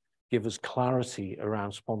help give us clarity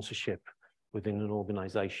around sponsorship within an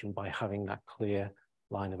organization by having that clear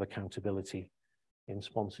line of accountability in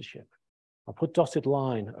sponsorship. I'll put dotted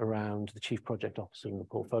line around the Chief Project Officer and the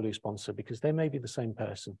portfolio sponsor because they may be the same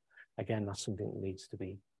person. Again, that's something that needs to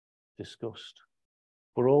be discussed.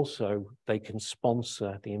 But also, they can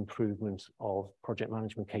sponsor the improvement of project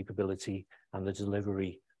management capability and the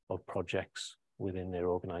delivery of projects within their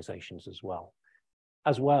organizations as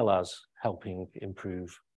well as helping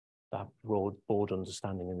improve that board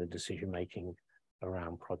understanding and the decision-making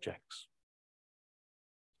around projects.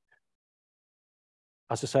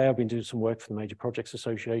 As I say, I've been doing some work for the Major Projects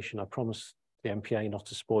Association. I promised the MPA not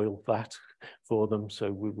to spoil that for them,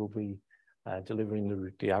 so we will be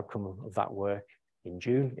delivering the outcome of that work in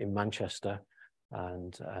June in Manchester.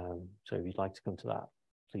 And so if you'd like to come to that,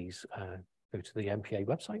 please go to the MPA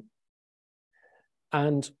website.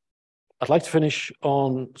 And I'd like to finish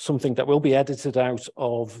on something that will be edited out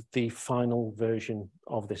of the final version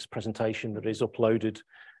of this presentation that is uploaded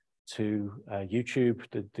to YouTube,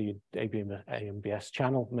 the MBS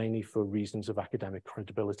channel, mainly for reasons of academic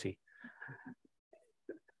credibility.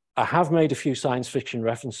 I have made a few science fiction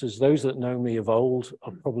references. Those that know me of old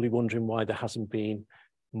are probably wondering why there hasn't been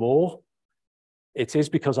more. It is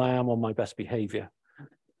because I am on my best behavior.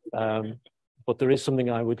 But there is something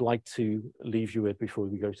I would like to leave you with before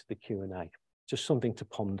we go to the Q&A. Just something to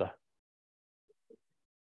ponder.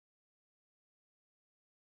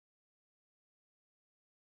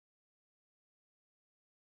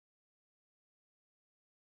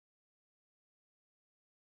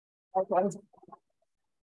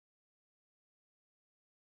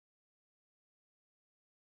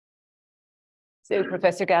 So,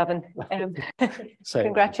 Professor Gavin,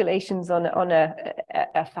 congratulations on a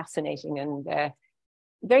fascinating and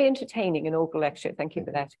very entertaining inaugural lecture. Thank you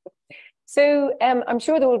for that. So I'm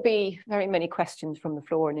sure there will be very many questions from the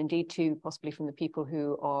floor and indeed too possibly from the people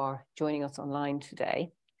who are joining us online today.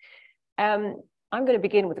 I'm going to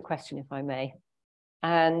begin with a question, if I may.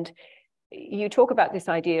 And you talk about this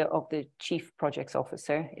idea of the Chief Projects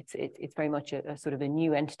Officer. It's very much a sort of a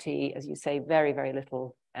new entity, as you say, very, very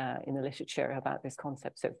little in the literature about this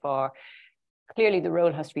concept so far. Clearly, the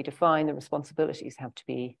role has to be defined, the responsibilities have to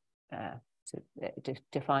be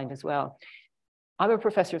defined as well. I'm a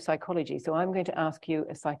professor of psychology, so I'm going to ask you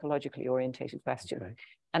a psychologically orientated question. Okay.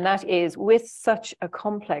 And that is, with such a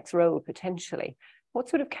complex role potentially, what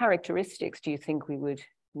sort of characteristics do you think we would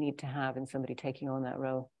need to have in somebody taking on that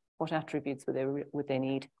role? What attributes would they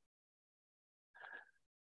need?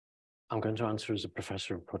 I'm going to answer as a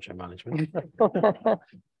professor of project management.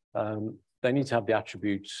 They need to have the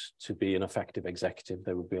attributes to be an effective executive.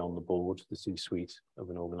 They would be on the board, the C-suite of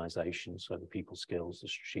an organization. So the people skills, the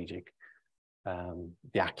strategic,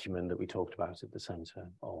 the acumen that we talked about at the center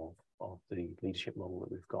of the leadership model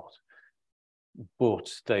that we've got.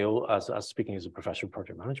 But they all, as speaking as a professor of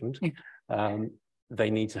project management, they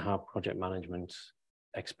need to have project management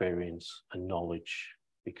experience and knowledge,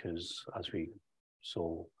 because as we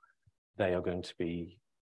saw, they are going to be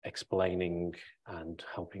explaining and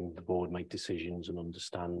helping the board make decisions and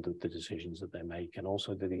understand the decisions that they make, and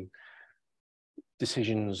also the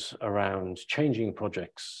decisions around changing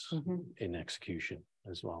projects in execution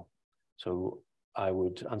as well. So I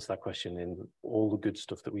would answer that question in all the good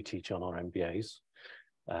stuff that we teach on our MBAs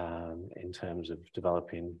in terms of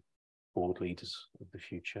developing board leaders of the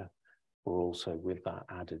future, or also with that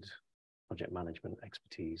added project management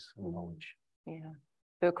expertise and knowledge. Yeah,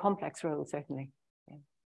 so a complex role, certainly. Yeah.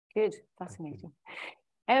 Good, fascinating.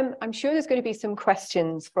 I'm sure there's going to be some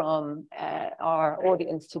questions from our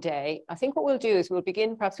audience today. I think what we'll do is we'll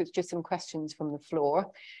begin perhaps with just some questions from the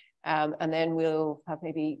floor, and then we'll have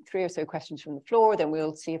maybe 3 or so questions from the floor. Then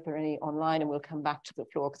we'll see if there are any online, and we'll come back to the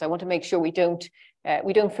floor, because I want to make sure we don't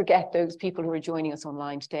forget those people who are joining us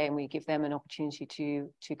online today, and we give them an opportunity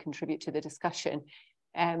to contribute to the discussion.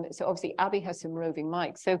 So obviously Abby has some roving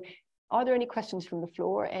mics. So are there any questions from the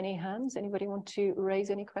floor? Any hands? Anybody want to raise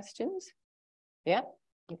any questions? Yeah,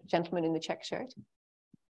 gentleman in the check shirt.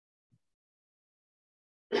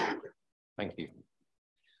 Thank you.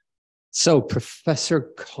 So,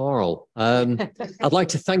 Professor Carl, I'd like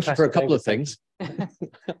to thank you for a couple of things.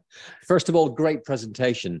 First of all, great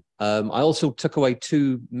presentation. I also took away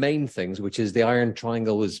 2 main things, which is the iron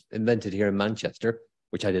triangle was invented here in Manchester,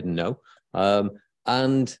 which I didn't know.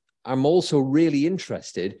 And I'm also really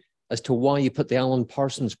interested as to why you put the Alan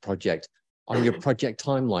Parsons project on your project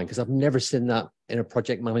timeline? Because I've never seen that in a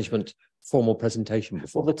project management formal presentation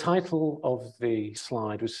before. Well, the title of the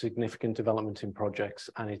slide was Significant Development in Projects,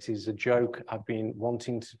 and it is a joke I've been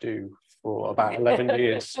wanting to do for about 11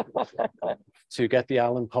 years to get the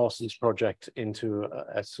Alan Parsons project into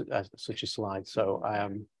such a slide. So I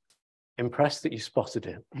am impressed that you spotted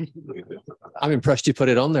it. I'm impressed you put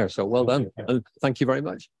it on there, so well done. And thank you very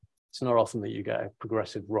much. It's not often that you get a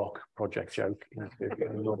progressive rock project joke in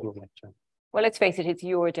a normal lecture. Well, let's face it, it's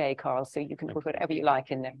your day, Carl, so you can put whatever you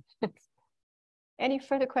like in there. Any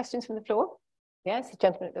further questions from the floor? Yes, the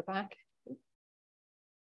gentleman at the back.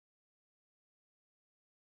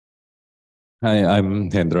 Hi,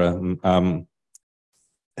 I'm Hendra.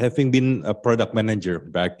 Having been a product manager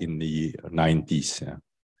back in the 90s,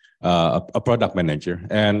 a product manager,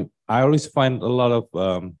 and I always find a lot of,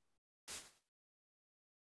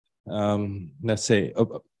 let's say,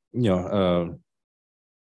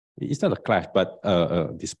 it's not a clash, but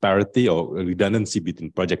disparity or redundancy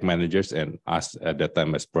between project managers and us at that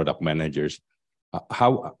time as product managers.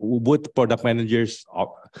 How would product managers,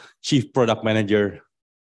 chief product manager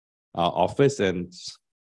office and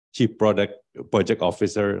chief project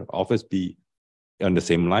officer office be on the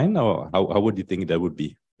same line, or how would you think that would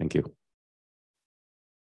be? Thank you.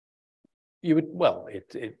 You would, well,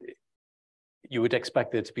 you would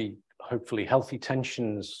expect there to be hopefully healthy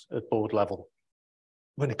tensions at board level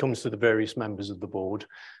when it comes to the various members of the board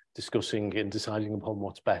discussing and deciding upon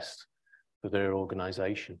what's best for their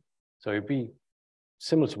organization. So it'd be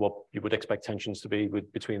similar to what you would expect tensions to be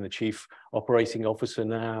between the chief operating officer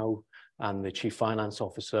now and the chief finance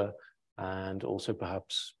officer, and also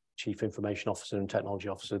perhaps chief information officer and technology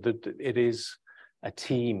officer. It is a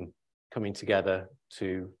team coming together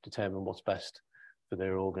to determine what's best for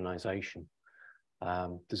their organization.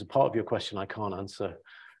 There's a part of your question I can't answer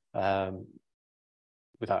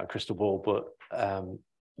without a crystal ball, but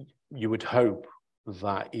you would hope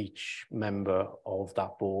that each member of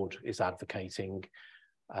that board is advocating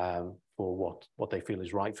for what they feel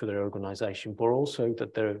is right for their organization, but also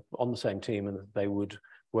that they're on the same team and that they would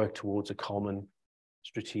work towards a common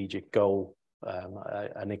strategic goal,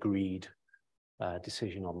 an agreed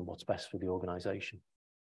decision on what's best for the organization.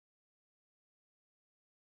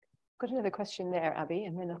 Got another question there, Abby,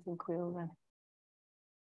 and then I think we'll...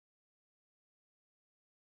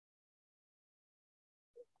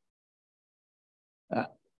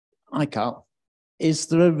 Hi, Carl. Is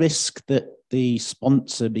there a risk that the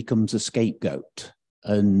sponsor becomes a scapegoat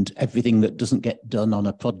and everything that doesn't get done on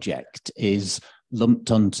a project is lumped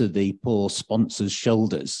onto the poor sponsor's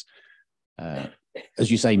shoulders? As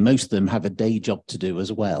you say, most of them have a day job to do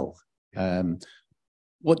as well.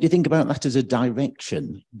 What do you think about that as a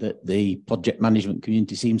direction that the project management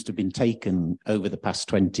community seems to have been taken over the past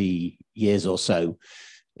 20 years or so?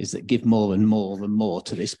 Is that give more and more and more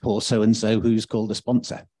to this poor so-and-so who's called a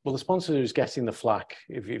sponsor? Well, the sponsor is getting the flack,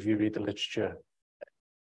 if you read the literature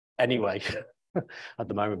anyway, at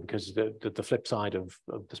the moment, because the flip side of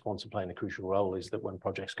the sponsor playing a crucial role is that when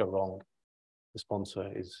projects go wrong, the sponsor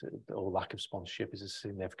is, or lack of sponsorship is a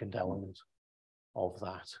significant element of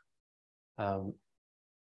that.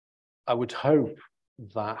 I would hope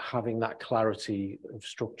that having that clarity of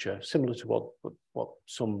structure, similar to what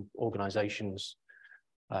some organizations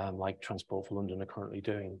like Transport for London are currently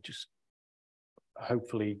doing, just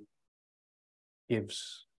hopefully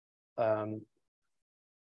gives, trying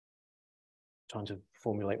to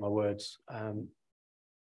formulate my words,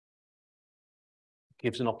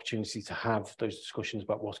 gives an opportunity to have those discussions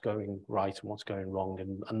about what's going right and what's going wrong,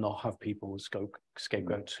 and not have people as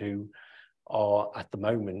scapegoats who are at the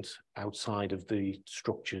moment outside of the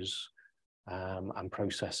structures and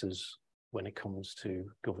processes when it comes to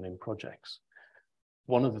governing projects.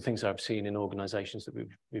 One of the things I've seen in organisations that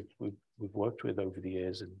we've worked with over the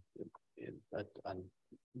years, and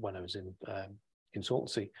when I was in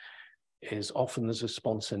consultancy, is often there's a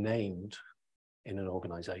sponsor named in an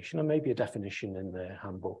organisation, and maybe a definition in their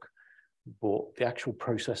handbook, but the actual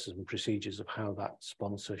processes and procedures of how that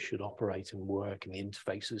sponsor should operate and work, and the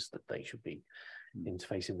interfaces that they should be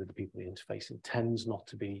interfacing with the people they're interfacing, tends not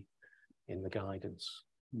to be in the guidance.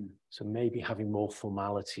 So maybe having more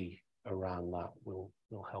formality around that will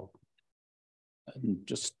help. And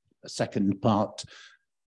just a second part,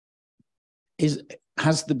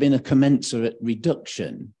 has there been a commensurate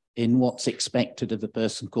reduction in what's expected of the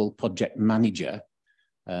person called project manager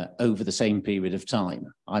over the same period of time?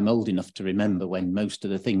 I'm old enough to remember when most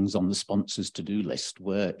of the things on the sponsor's to-do list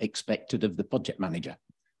were expected of the project manager.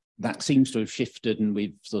 That seems to have shifted, and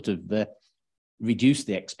we've sort of reduced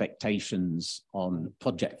the expectations on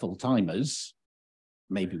project full-timers,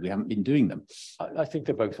 maybe we haven't been doing them. I think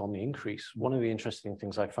they're both on the increase. One of the interesting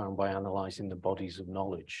things I found by analysing the bodies of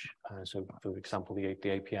knowledge, so for example, the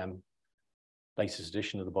APM latest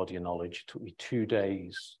edition of the body of knowledge took me 2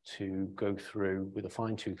 days to go through with a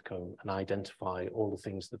fine-tooth comb and identify all the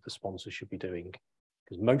things that the sponsor should be doing,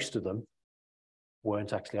 because most of them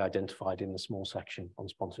weren't actually identified in the small section on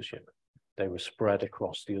sponsorship. They were spread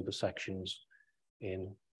across the other sections in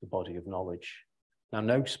the body of knowledge. Now,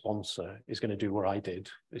 no sponsor is going to do what I did,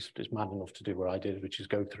 is mad enough to do what I did, which is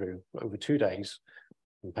go through over 2 days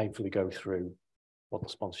and painfully go through what the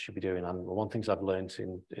sponsor should be doing. And one of the things I've learned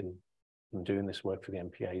in doing this work for the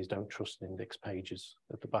MPA is don't trust index pages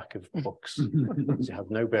at the back of books, because it has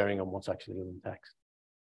no bearing on what's actually in the text.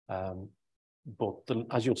 But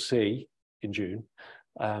as you'll see in June,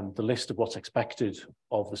 the list of what's expected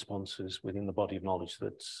of the sponsors within the body of knowledge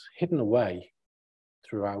that's hidden away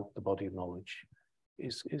throughout the body of knowledge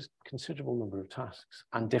is a considerable number of tasks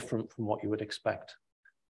and different from what you would expect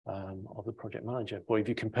of the project manager. But if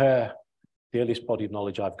you compare, the earliest body of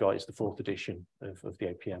knowledge I've got is the 4th edition of the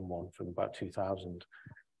APM one from about 2000.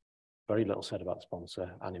 Very little said about the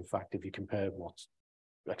sponsor. And in fact, if you compare what's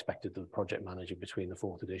expected of the project manager between the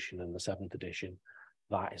 4th edition and the 7th edition,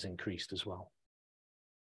 that is increased as well.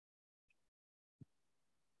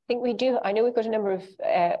 I think we do. I know we've got a number of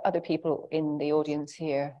other people in the audience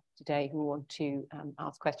here today who want to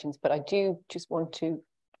ask questions, but I do just want to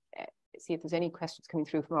see if there's any questions coming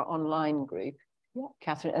through from our online group. Yeah,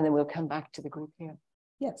 Catherine, and then we'll come back to the group here.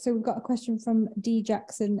 Yeah, so we've got a question from D.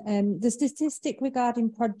 Jackson. The statistic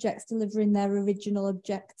regarding projects delivering their original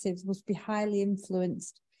objectives must be highly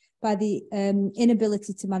influenced by the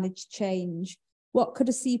inability to manage change. What could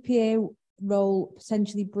a CPA role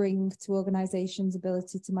potentially bring to organisations'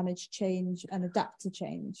 ability to manage change and adapt to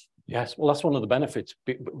change? Yes, well, that's one of the benefits.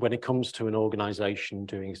 When it comes to an organisation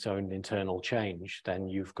doing its own internal change, then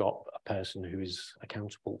you've got a person who is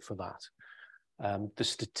accountable for that. The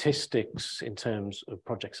statistics in terms of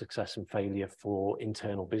project success and failure for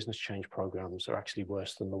internal business change programs are actually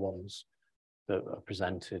worse than the ones that are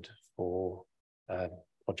presented for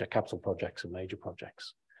capital projects and major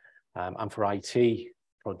projects. And for IT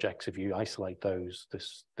projects, if you isolate those,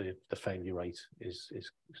 the failure rate is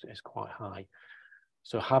quite high.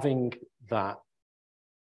 So having that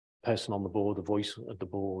person on the board, the voice of the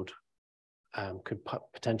board, could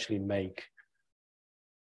potentially make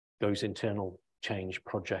those internal change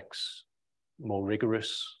projects more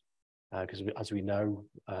rigorous, because as we know,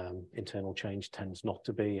 internal change tends not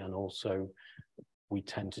to be, and also we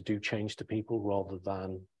tend to do change to people rather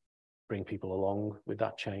than bring people along with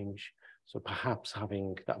that change. So perhaps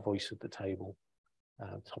having that voice at the table,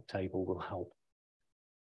 top table, will help.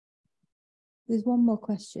 There's one more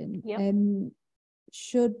question. Yep.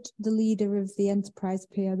 Should the leader of the enterprise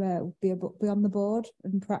PMO be on the board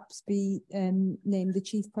and perhaps be named the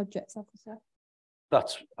chief projects officer?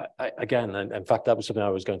 That's, again, and in fact, that was something I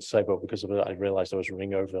was going to say, but because of it, I realized I was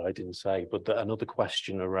running over, I didn't say. But another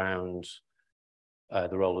question around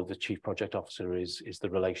the role of the chief project officer is the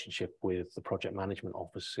relationship with the project management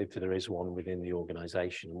office, if there is one within the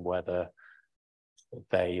organization, and whether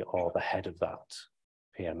they are the head of that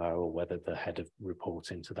PMO or whether the head of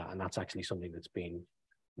reports into that. And that's actually something that's been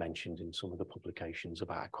mentioned in some of the publications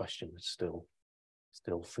about a question that's still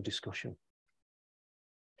for discussion.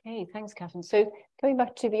 Okay, thanks, Catherine. So coming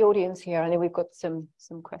back to the audience here, I know we've got some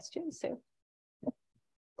questions. So,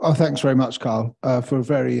 oh, thanks very much, Carl, for a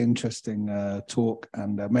very interesting talk,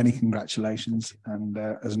 and many congratulations. And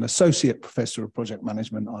as an associate professor of project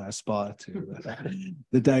management, I aspire to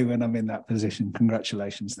the day when I'm in that position.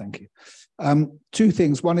 Congratulations, thank you. Two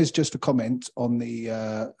things. One is just a comment on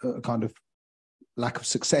the kind of lack of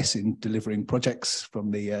success in delivering projects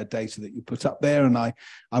from the data that you put up there. And I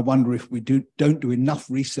wonder if we don't do enough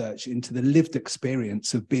research into the lived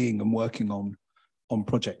experience of being and working on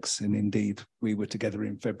projects. And indeed, we were together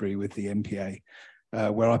in February with the MPA,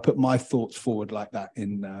 where I put my thoughts forward like that.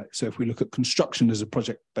 So if we look at construction as a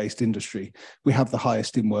project-based industry, we have the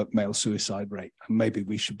highest in-work male suicide rate. And maybe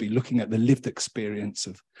we should be looking at the lived experience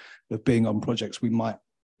of being on projects. We might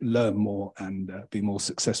learn more and be more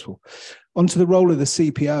successful. Onto the role of the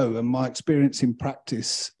CPO and my experience in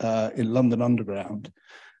practice in London Underground.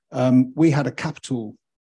 We had a capital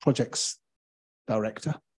projects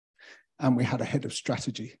director and we had a head of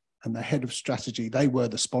strategy. And the head of strategy, they were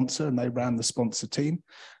the sponsor and they ran the sponsor team.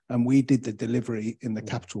 And we did the delivery in the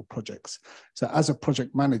capital projects. So as a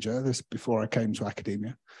project manager, this before I came to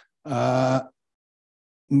academia,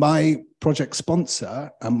 my project sponsor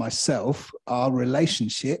and myself, our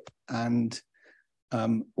relationship and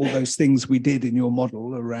all those things we did in your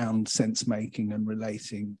model around sense making and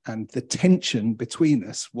relating, and the tension between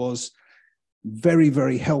us was very,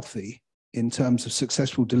 very healthy in terms of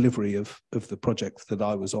successful delivery of the project that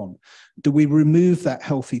I was on. Do we remove that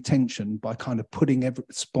healthy tension by kind of putting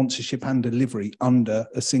sponsorship and delivery under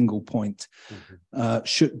a single point?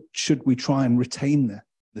 Should we try and retain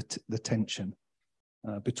the tension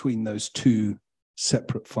between those two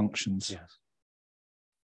separate functions? Yes.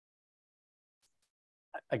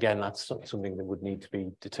 Again, that's something that would need to be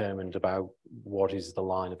determined about what is the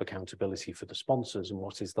line of accountability for the sponsors and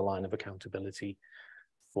what is the line of accountability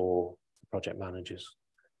for project managers.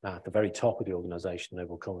 Now, at the very top of the organization, they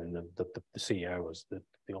will come in, the CEO as the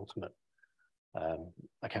ultimate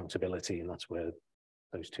accountability, and that's where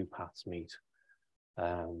those two paths meet.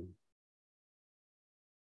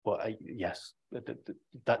 But yes,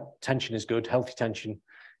 that tension is good. Healthy tension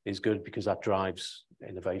is good because that drives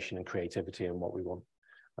innovation and creativity and what we want,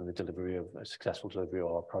 and the delivery of a successful delivery of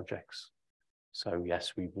our projects. So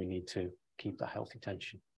yes, we need to keep that healthy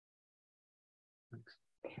tension. Thanks.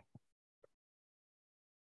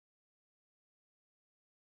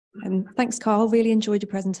 Thanks, Carl. Really enjoyed your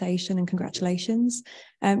presentation and congratulations.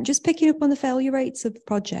 Just picking up on the failure rates of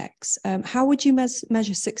projects, how would you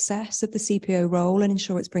measure success of the CPO role and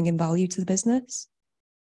ensure it's bringing value to the business?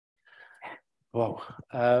 Well,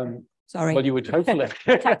 sorry. Well, you would hopefully.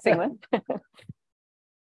 Taxing one.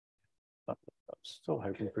 I'm still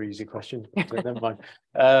hoping for easy questions, but never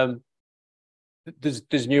mind.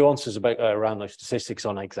 There's nuances around those statistics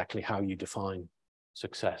on exactly how you define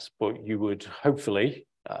success, but you would hopefully,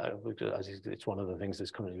 as it's one of the things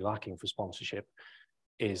that's currently lacking for sponsorship,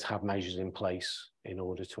 is have measures in place in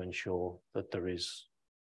order to ensure that there is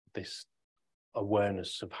this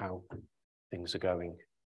awareness of how things are going.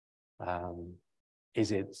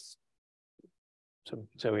 Is it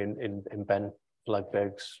so in Ben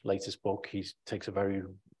Flegberg's latest book, he takes a very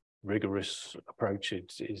rigorous approach.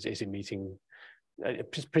 Is it meeting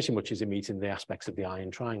pretty much is it meeting the aspects of the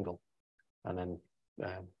iron triangle, and then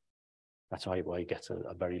that's why you get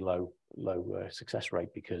a very low success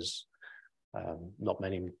rate, because not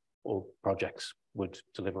many projects would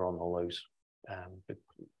deliver on all those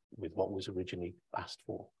with what was originally asked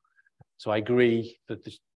for. So I agree that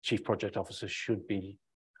the chief project officer should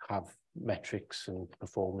have metrics and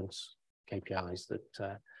performance KPIs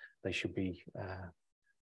that they should be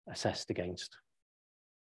assessed against.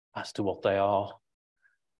 As to what they are,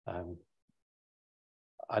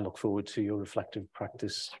 I look forward to your reflective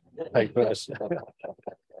practice papers.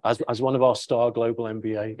 As one of our star global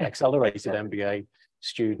MBA, accelerated MBA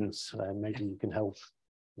students, maybe you can help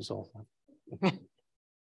resolve that.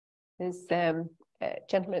 There's a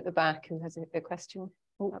gentleman at the back who has a question.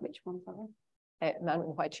 Oh, which one? Man in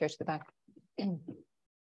the white shirt at the back.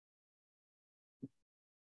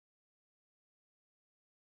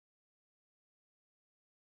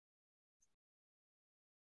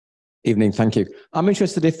 Evening, thank you. I'm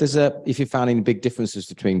interested if you found any big differences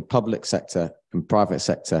between public sector and private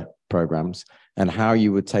sector programs, and how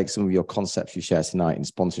you would take some of your concepts you share tonight in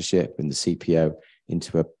sponsorship and the CPO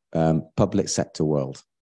into a public sector world.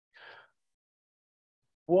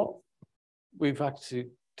 What we've actually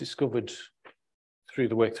discovered through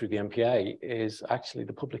the work through the MPA is actually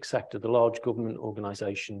the public sector, the large government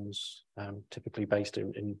organisations, typically based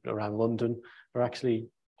in around London, are actually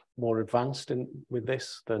more advanced with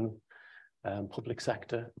this than public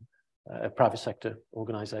sector, private sector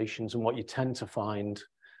organisations. And what you tend to find,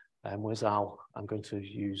 where's Al? I'm going to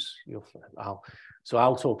use your Al. So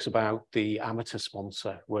Al talks about the amateur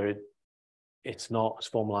sponsor, where it's not as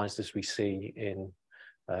formalised as we see in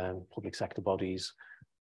public sector bodies.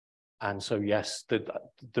 And so yes,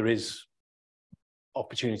 there is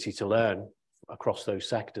opportunity to learn across those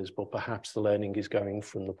sectors, but perhaps the learning is going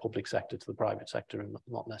from the public sector to the private sector and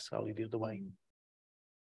not necessarily the other way.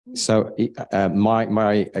 So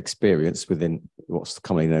my experience within what's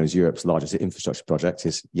commonly known as Europe's largest infrastructure project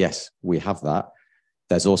is, yes, we have that.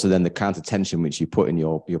 There's also then the counter tension, which you put in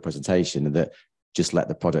your presentation, that just let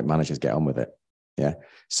the project managers get on with it. Yeah.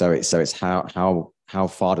 So it's how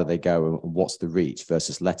far do they go and what's the reach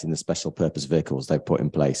versus letting the special purpose vehicles they've put in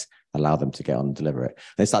place allow them to get on and deliver it.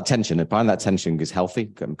 And it's that tension, and finding that tension is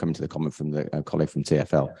healthy. I'm coming to the comment from the colleague from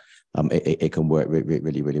TfL. It can work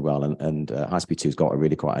really, really well. And HSP2 has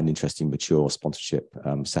got quite an interesting, mature sponsorship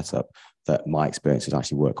setup that my experience has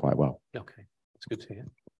actually worked quite well. Okay, that's good to hear.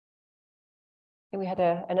 And we had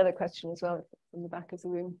another question as well from the back of the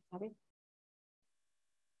room, Abby.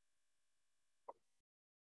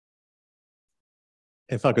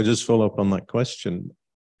 If I could just follow up on that question,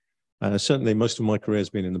 Certainly, most of my career has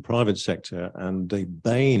been in the private sector, and the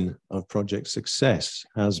bane of project success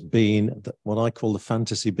has been what I call the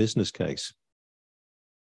fantasy business case.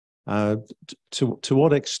 To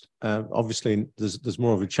what extent? Obviously, there's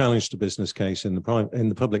more of a challenge to business case in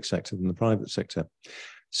the public sector than the private sector.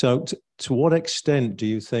 So, to what extent do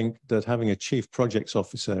you think that having a chief projects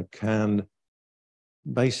officer can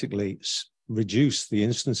basically reduce the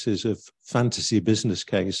instances of fantasy business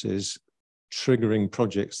cases triggering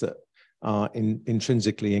projects that are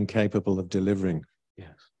intrinsically incapable of delivering?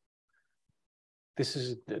 Yes. This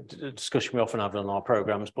is a discussion we often have on our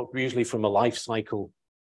programs, but usually from a life cycle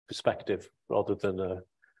perspective rather than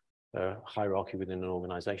a hierarchy within an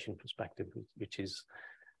organization perspective, which is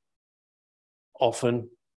often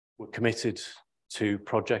we're committed to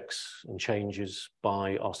projects and changes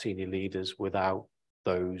by our senior leaders without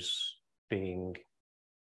those being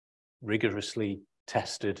rigorously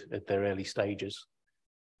tested at their early stages.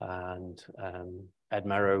 And Ed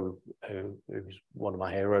Merrow, who's one of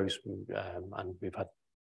my heroes, and we've had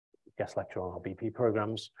guest lecture on our BP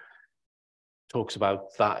programs, talks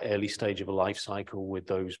about that early stage of a life cycle with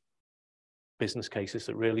those business cases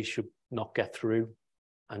that really should not get through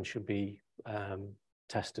and should be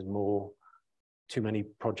tested more. Too many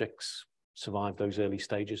projects survive those early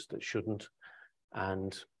stages that shouldn't,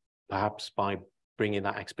 and perhaps by bringing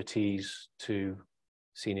that expertise to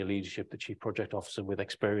senior leadership, the chief project officer with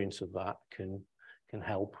experience of that can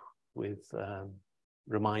help with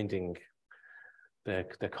reminding their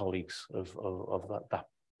colleagues of that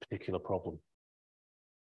particular problem.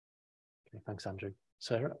 Okay, thanks, Andrew.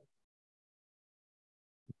 Sarah?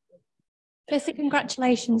 Firstly,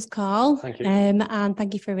 congratulations, Carl. Thank you. And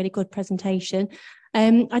thank you for a really good presentation.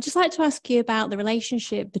 I'd just like to ask you about the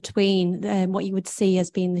relationship between what you would see as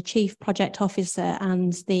being the chief project officer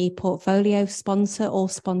and the portfolio sponsor or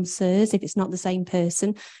sponsors, if it's not the same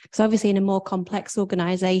person. Because obviously in a more complex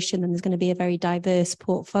organisation, then there's going to be a very diverse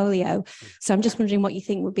portfolio. So I'm just wondering what you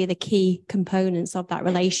think would be the key components of that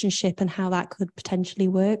relationship and how that could potentially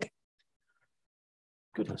work.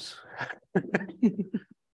 Goodness.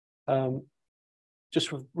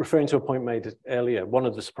 Just referring to a point made earlier, one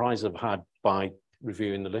of the surprises I've had by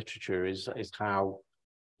reviewing the literature is how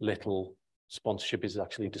little sponsorship is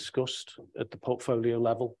actually discussed at the portfolio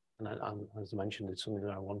level. And as I mentioned, it's something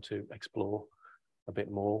that I want to explore a bit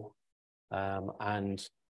more. And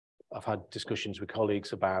I've had discussions with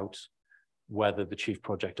colleagues about whether the chief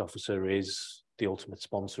project officer is the ultimate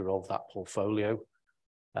sponsor of that portfolio.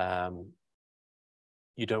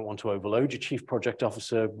 You don't want to overload your chief project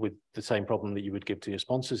officer with the same problem that you would give to your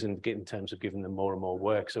sponsors in terms of giving them more and more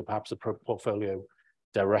work. So perhaps the portfolio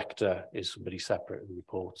director is somebody separate who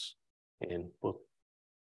reports in, but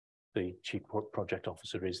the chief project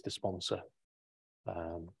officer is the sponsor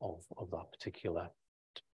of that particular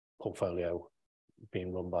portfolio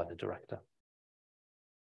being run by the director.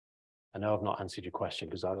 I know I've not answered your question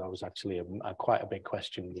because that was actually quite a big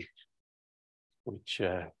question, which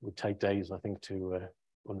would take days, I think, to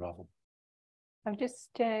unravel. I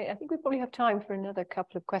think we probably have time for another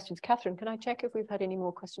couple of questions. Catherine, can I check if we've had any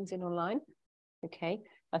more questions in online? Okay,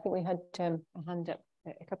 I think we had a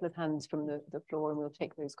couple of hands from the floor, and we'll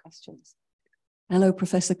take those questions. Hello,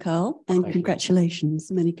 Professor Carl, and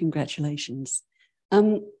congratulations, many congratulations.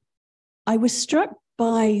 I was struck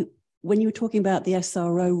by when you were talking about the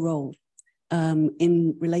SRO role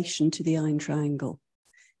in relation to the Iron Triangle,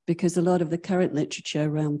 because a lot of the current literature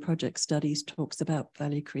around project studies talks about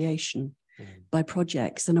value creation by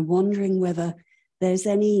projects. And I'm wondering whether there's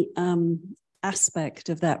any aspect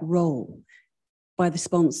of that role by the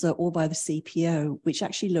sponsor or by the CPO, which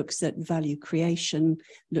actually looks at value creation,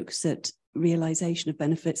 looks at realization of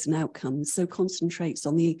benefits and outcomes, so concentrates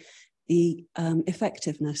on the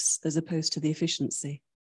effectiveness as opposed to the efficiency.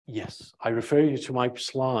 Yes, I refer you to my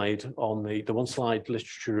slide on the one slide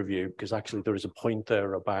literature review, because actually there is a point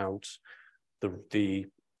there about the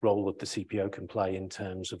role that the CPO can play in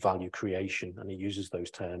terms of value creation, and he uses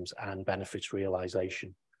those terms, and benefits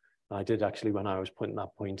realization. I did actually, when I was putting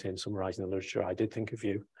that point in, summarizing the literature, I did think of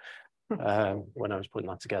you when I was putting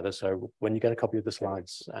that together. So when you get a copy of the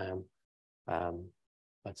slides,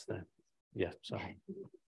 that's the, yeah, so.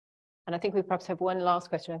 And I think we perhaps have one last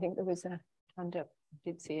question. I think there was a hand up. I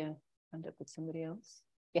did see a hand up with somebody else.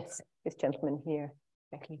 Yes, this gentleman here,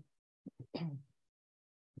 Becky.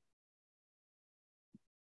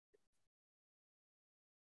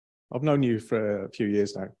 I've known you for a few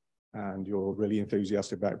years now, and you're really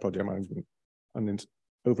enthusiastic about project management. And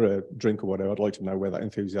over a drink or whatever, I'd like to know where that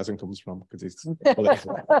enthusiasm comes from, because it's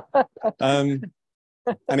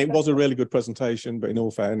and it was a really good presentation, but in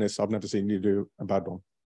all fairness, I've never seen you do a bad one.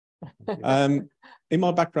 In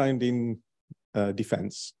my background in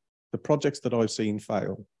defence, the projects that I've seen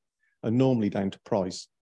fail are normally down to price.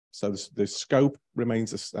 So the scope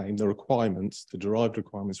remains the same, the requirements, the derived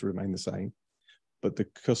requirements remain the same, but the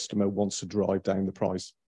customer wants to drive down the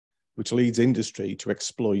price, which leads industry to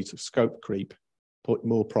exploit scope creep, put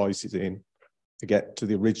more prices in to get to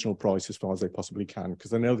the original price as far as they possibly can,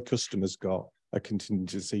 because they know the customer's got a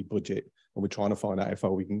contingency budget, and we're trying to find out if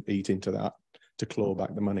we can eat into that to claw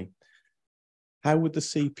back the money. How would the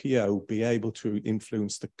CPO be able to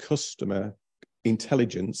influence the customer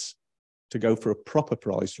intelligence to go for a proper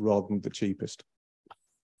price rather than the cheapest?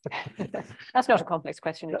 That's not a complex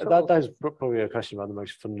question at all. That is probably a question about the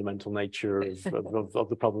most fundamental nature of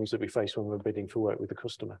the problems that we face when we're bidding for work with the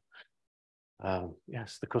customer.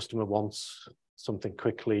 Yes, the customer wants something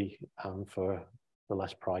quickly and for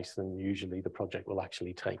less price than usually the project will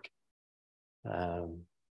actually take.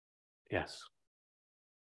 Yes.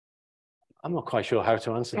 I'm not quite sure how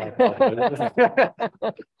to answer that.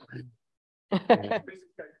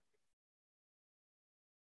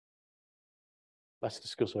 Let's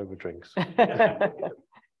discuss over drinks.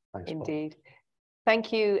 Thanks, Indeed.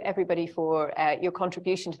 Thank you, everybody, for your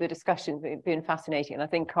contribution to the discussion. It's been fascinating. And I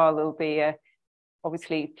think, Carl, there'll be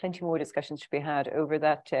obviously plenty more discussions to be had over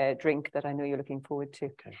that drink that I know you're looking forward to.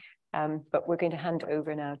 Okay. But we're going to hand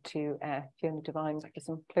over now to Fiona Devine for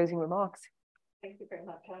some closing remarks. Thank you very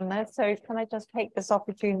much, Anna. So can I just take this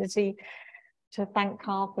opportunity to thank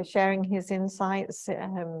Carl for sharing his insights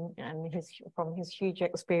and from his huge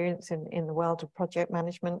experience in the world of project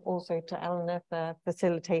management, also to Eleanor for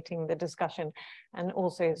facilitating the discussion, and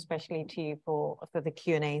also especially to you for the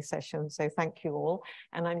Q&A session. So thank you all.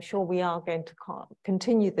 And I'm sure we are going to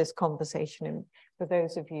continue this conversation for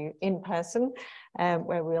those of you in person,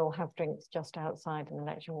 where we'll have drinks just outside in the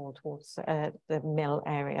lecture hall towards the mill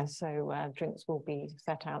area. So drinks will be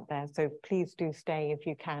set out there. So please do stay if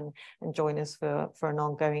you can and join us for an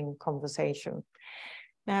ongoing conversation.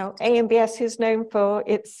 Now, AMBS is known for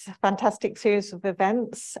its fantastic series of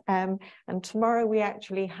events, and tomorrow we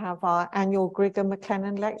actually have our annual Grigor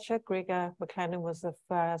McLennan lecture. Grigor McLennan was the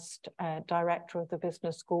first director of the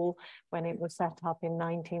business school when it was set up in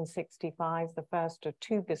 1965, the first of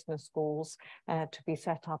two business schools to be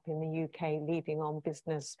set up in the UK, leading on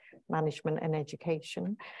business management and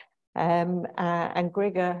education. And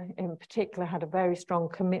Grigor in particular had a very strong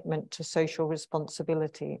commitment to social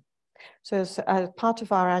responsibility. So as part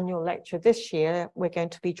of our annual lecture this year, we're going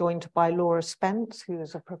to be joined by Laura Spence, who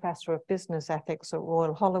is a professor of business ethics at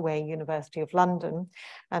Royal Holloway, University of London,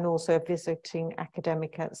 and also a visiting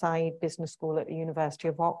academic at Said Business School at the University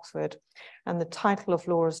of Oxford. And the title of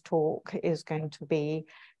Laura's talk is going to be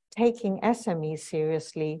Taking SMEs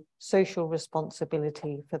Seriously, Social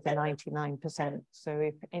Responsibility for the 99%. So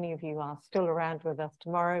if any of you are still around with us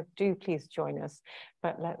tomorrow, do please join us.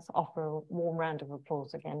 But let's offer a warm round of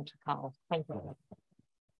applause again to Carl. Thank you.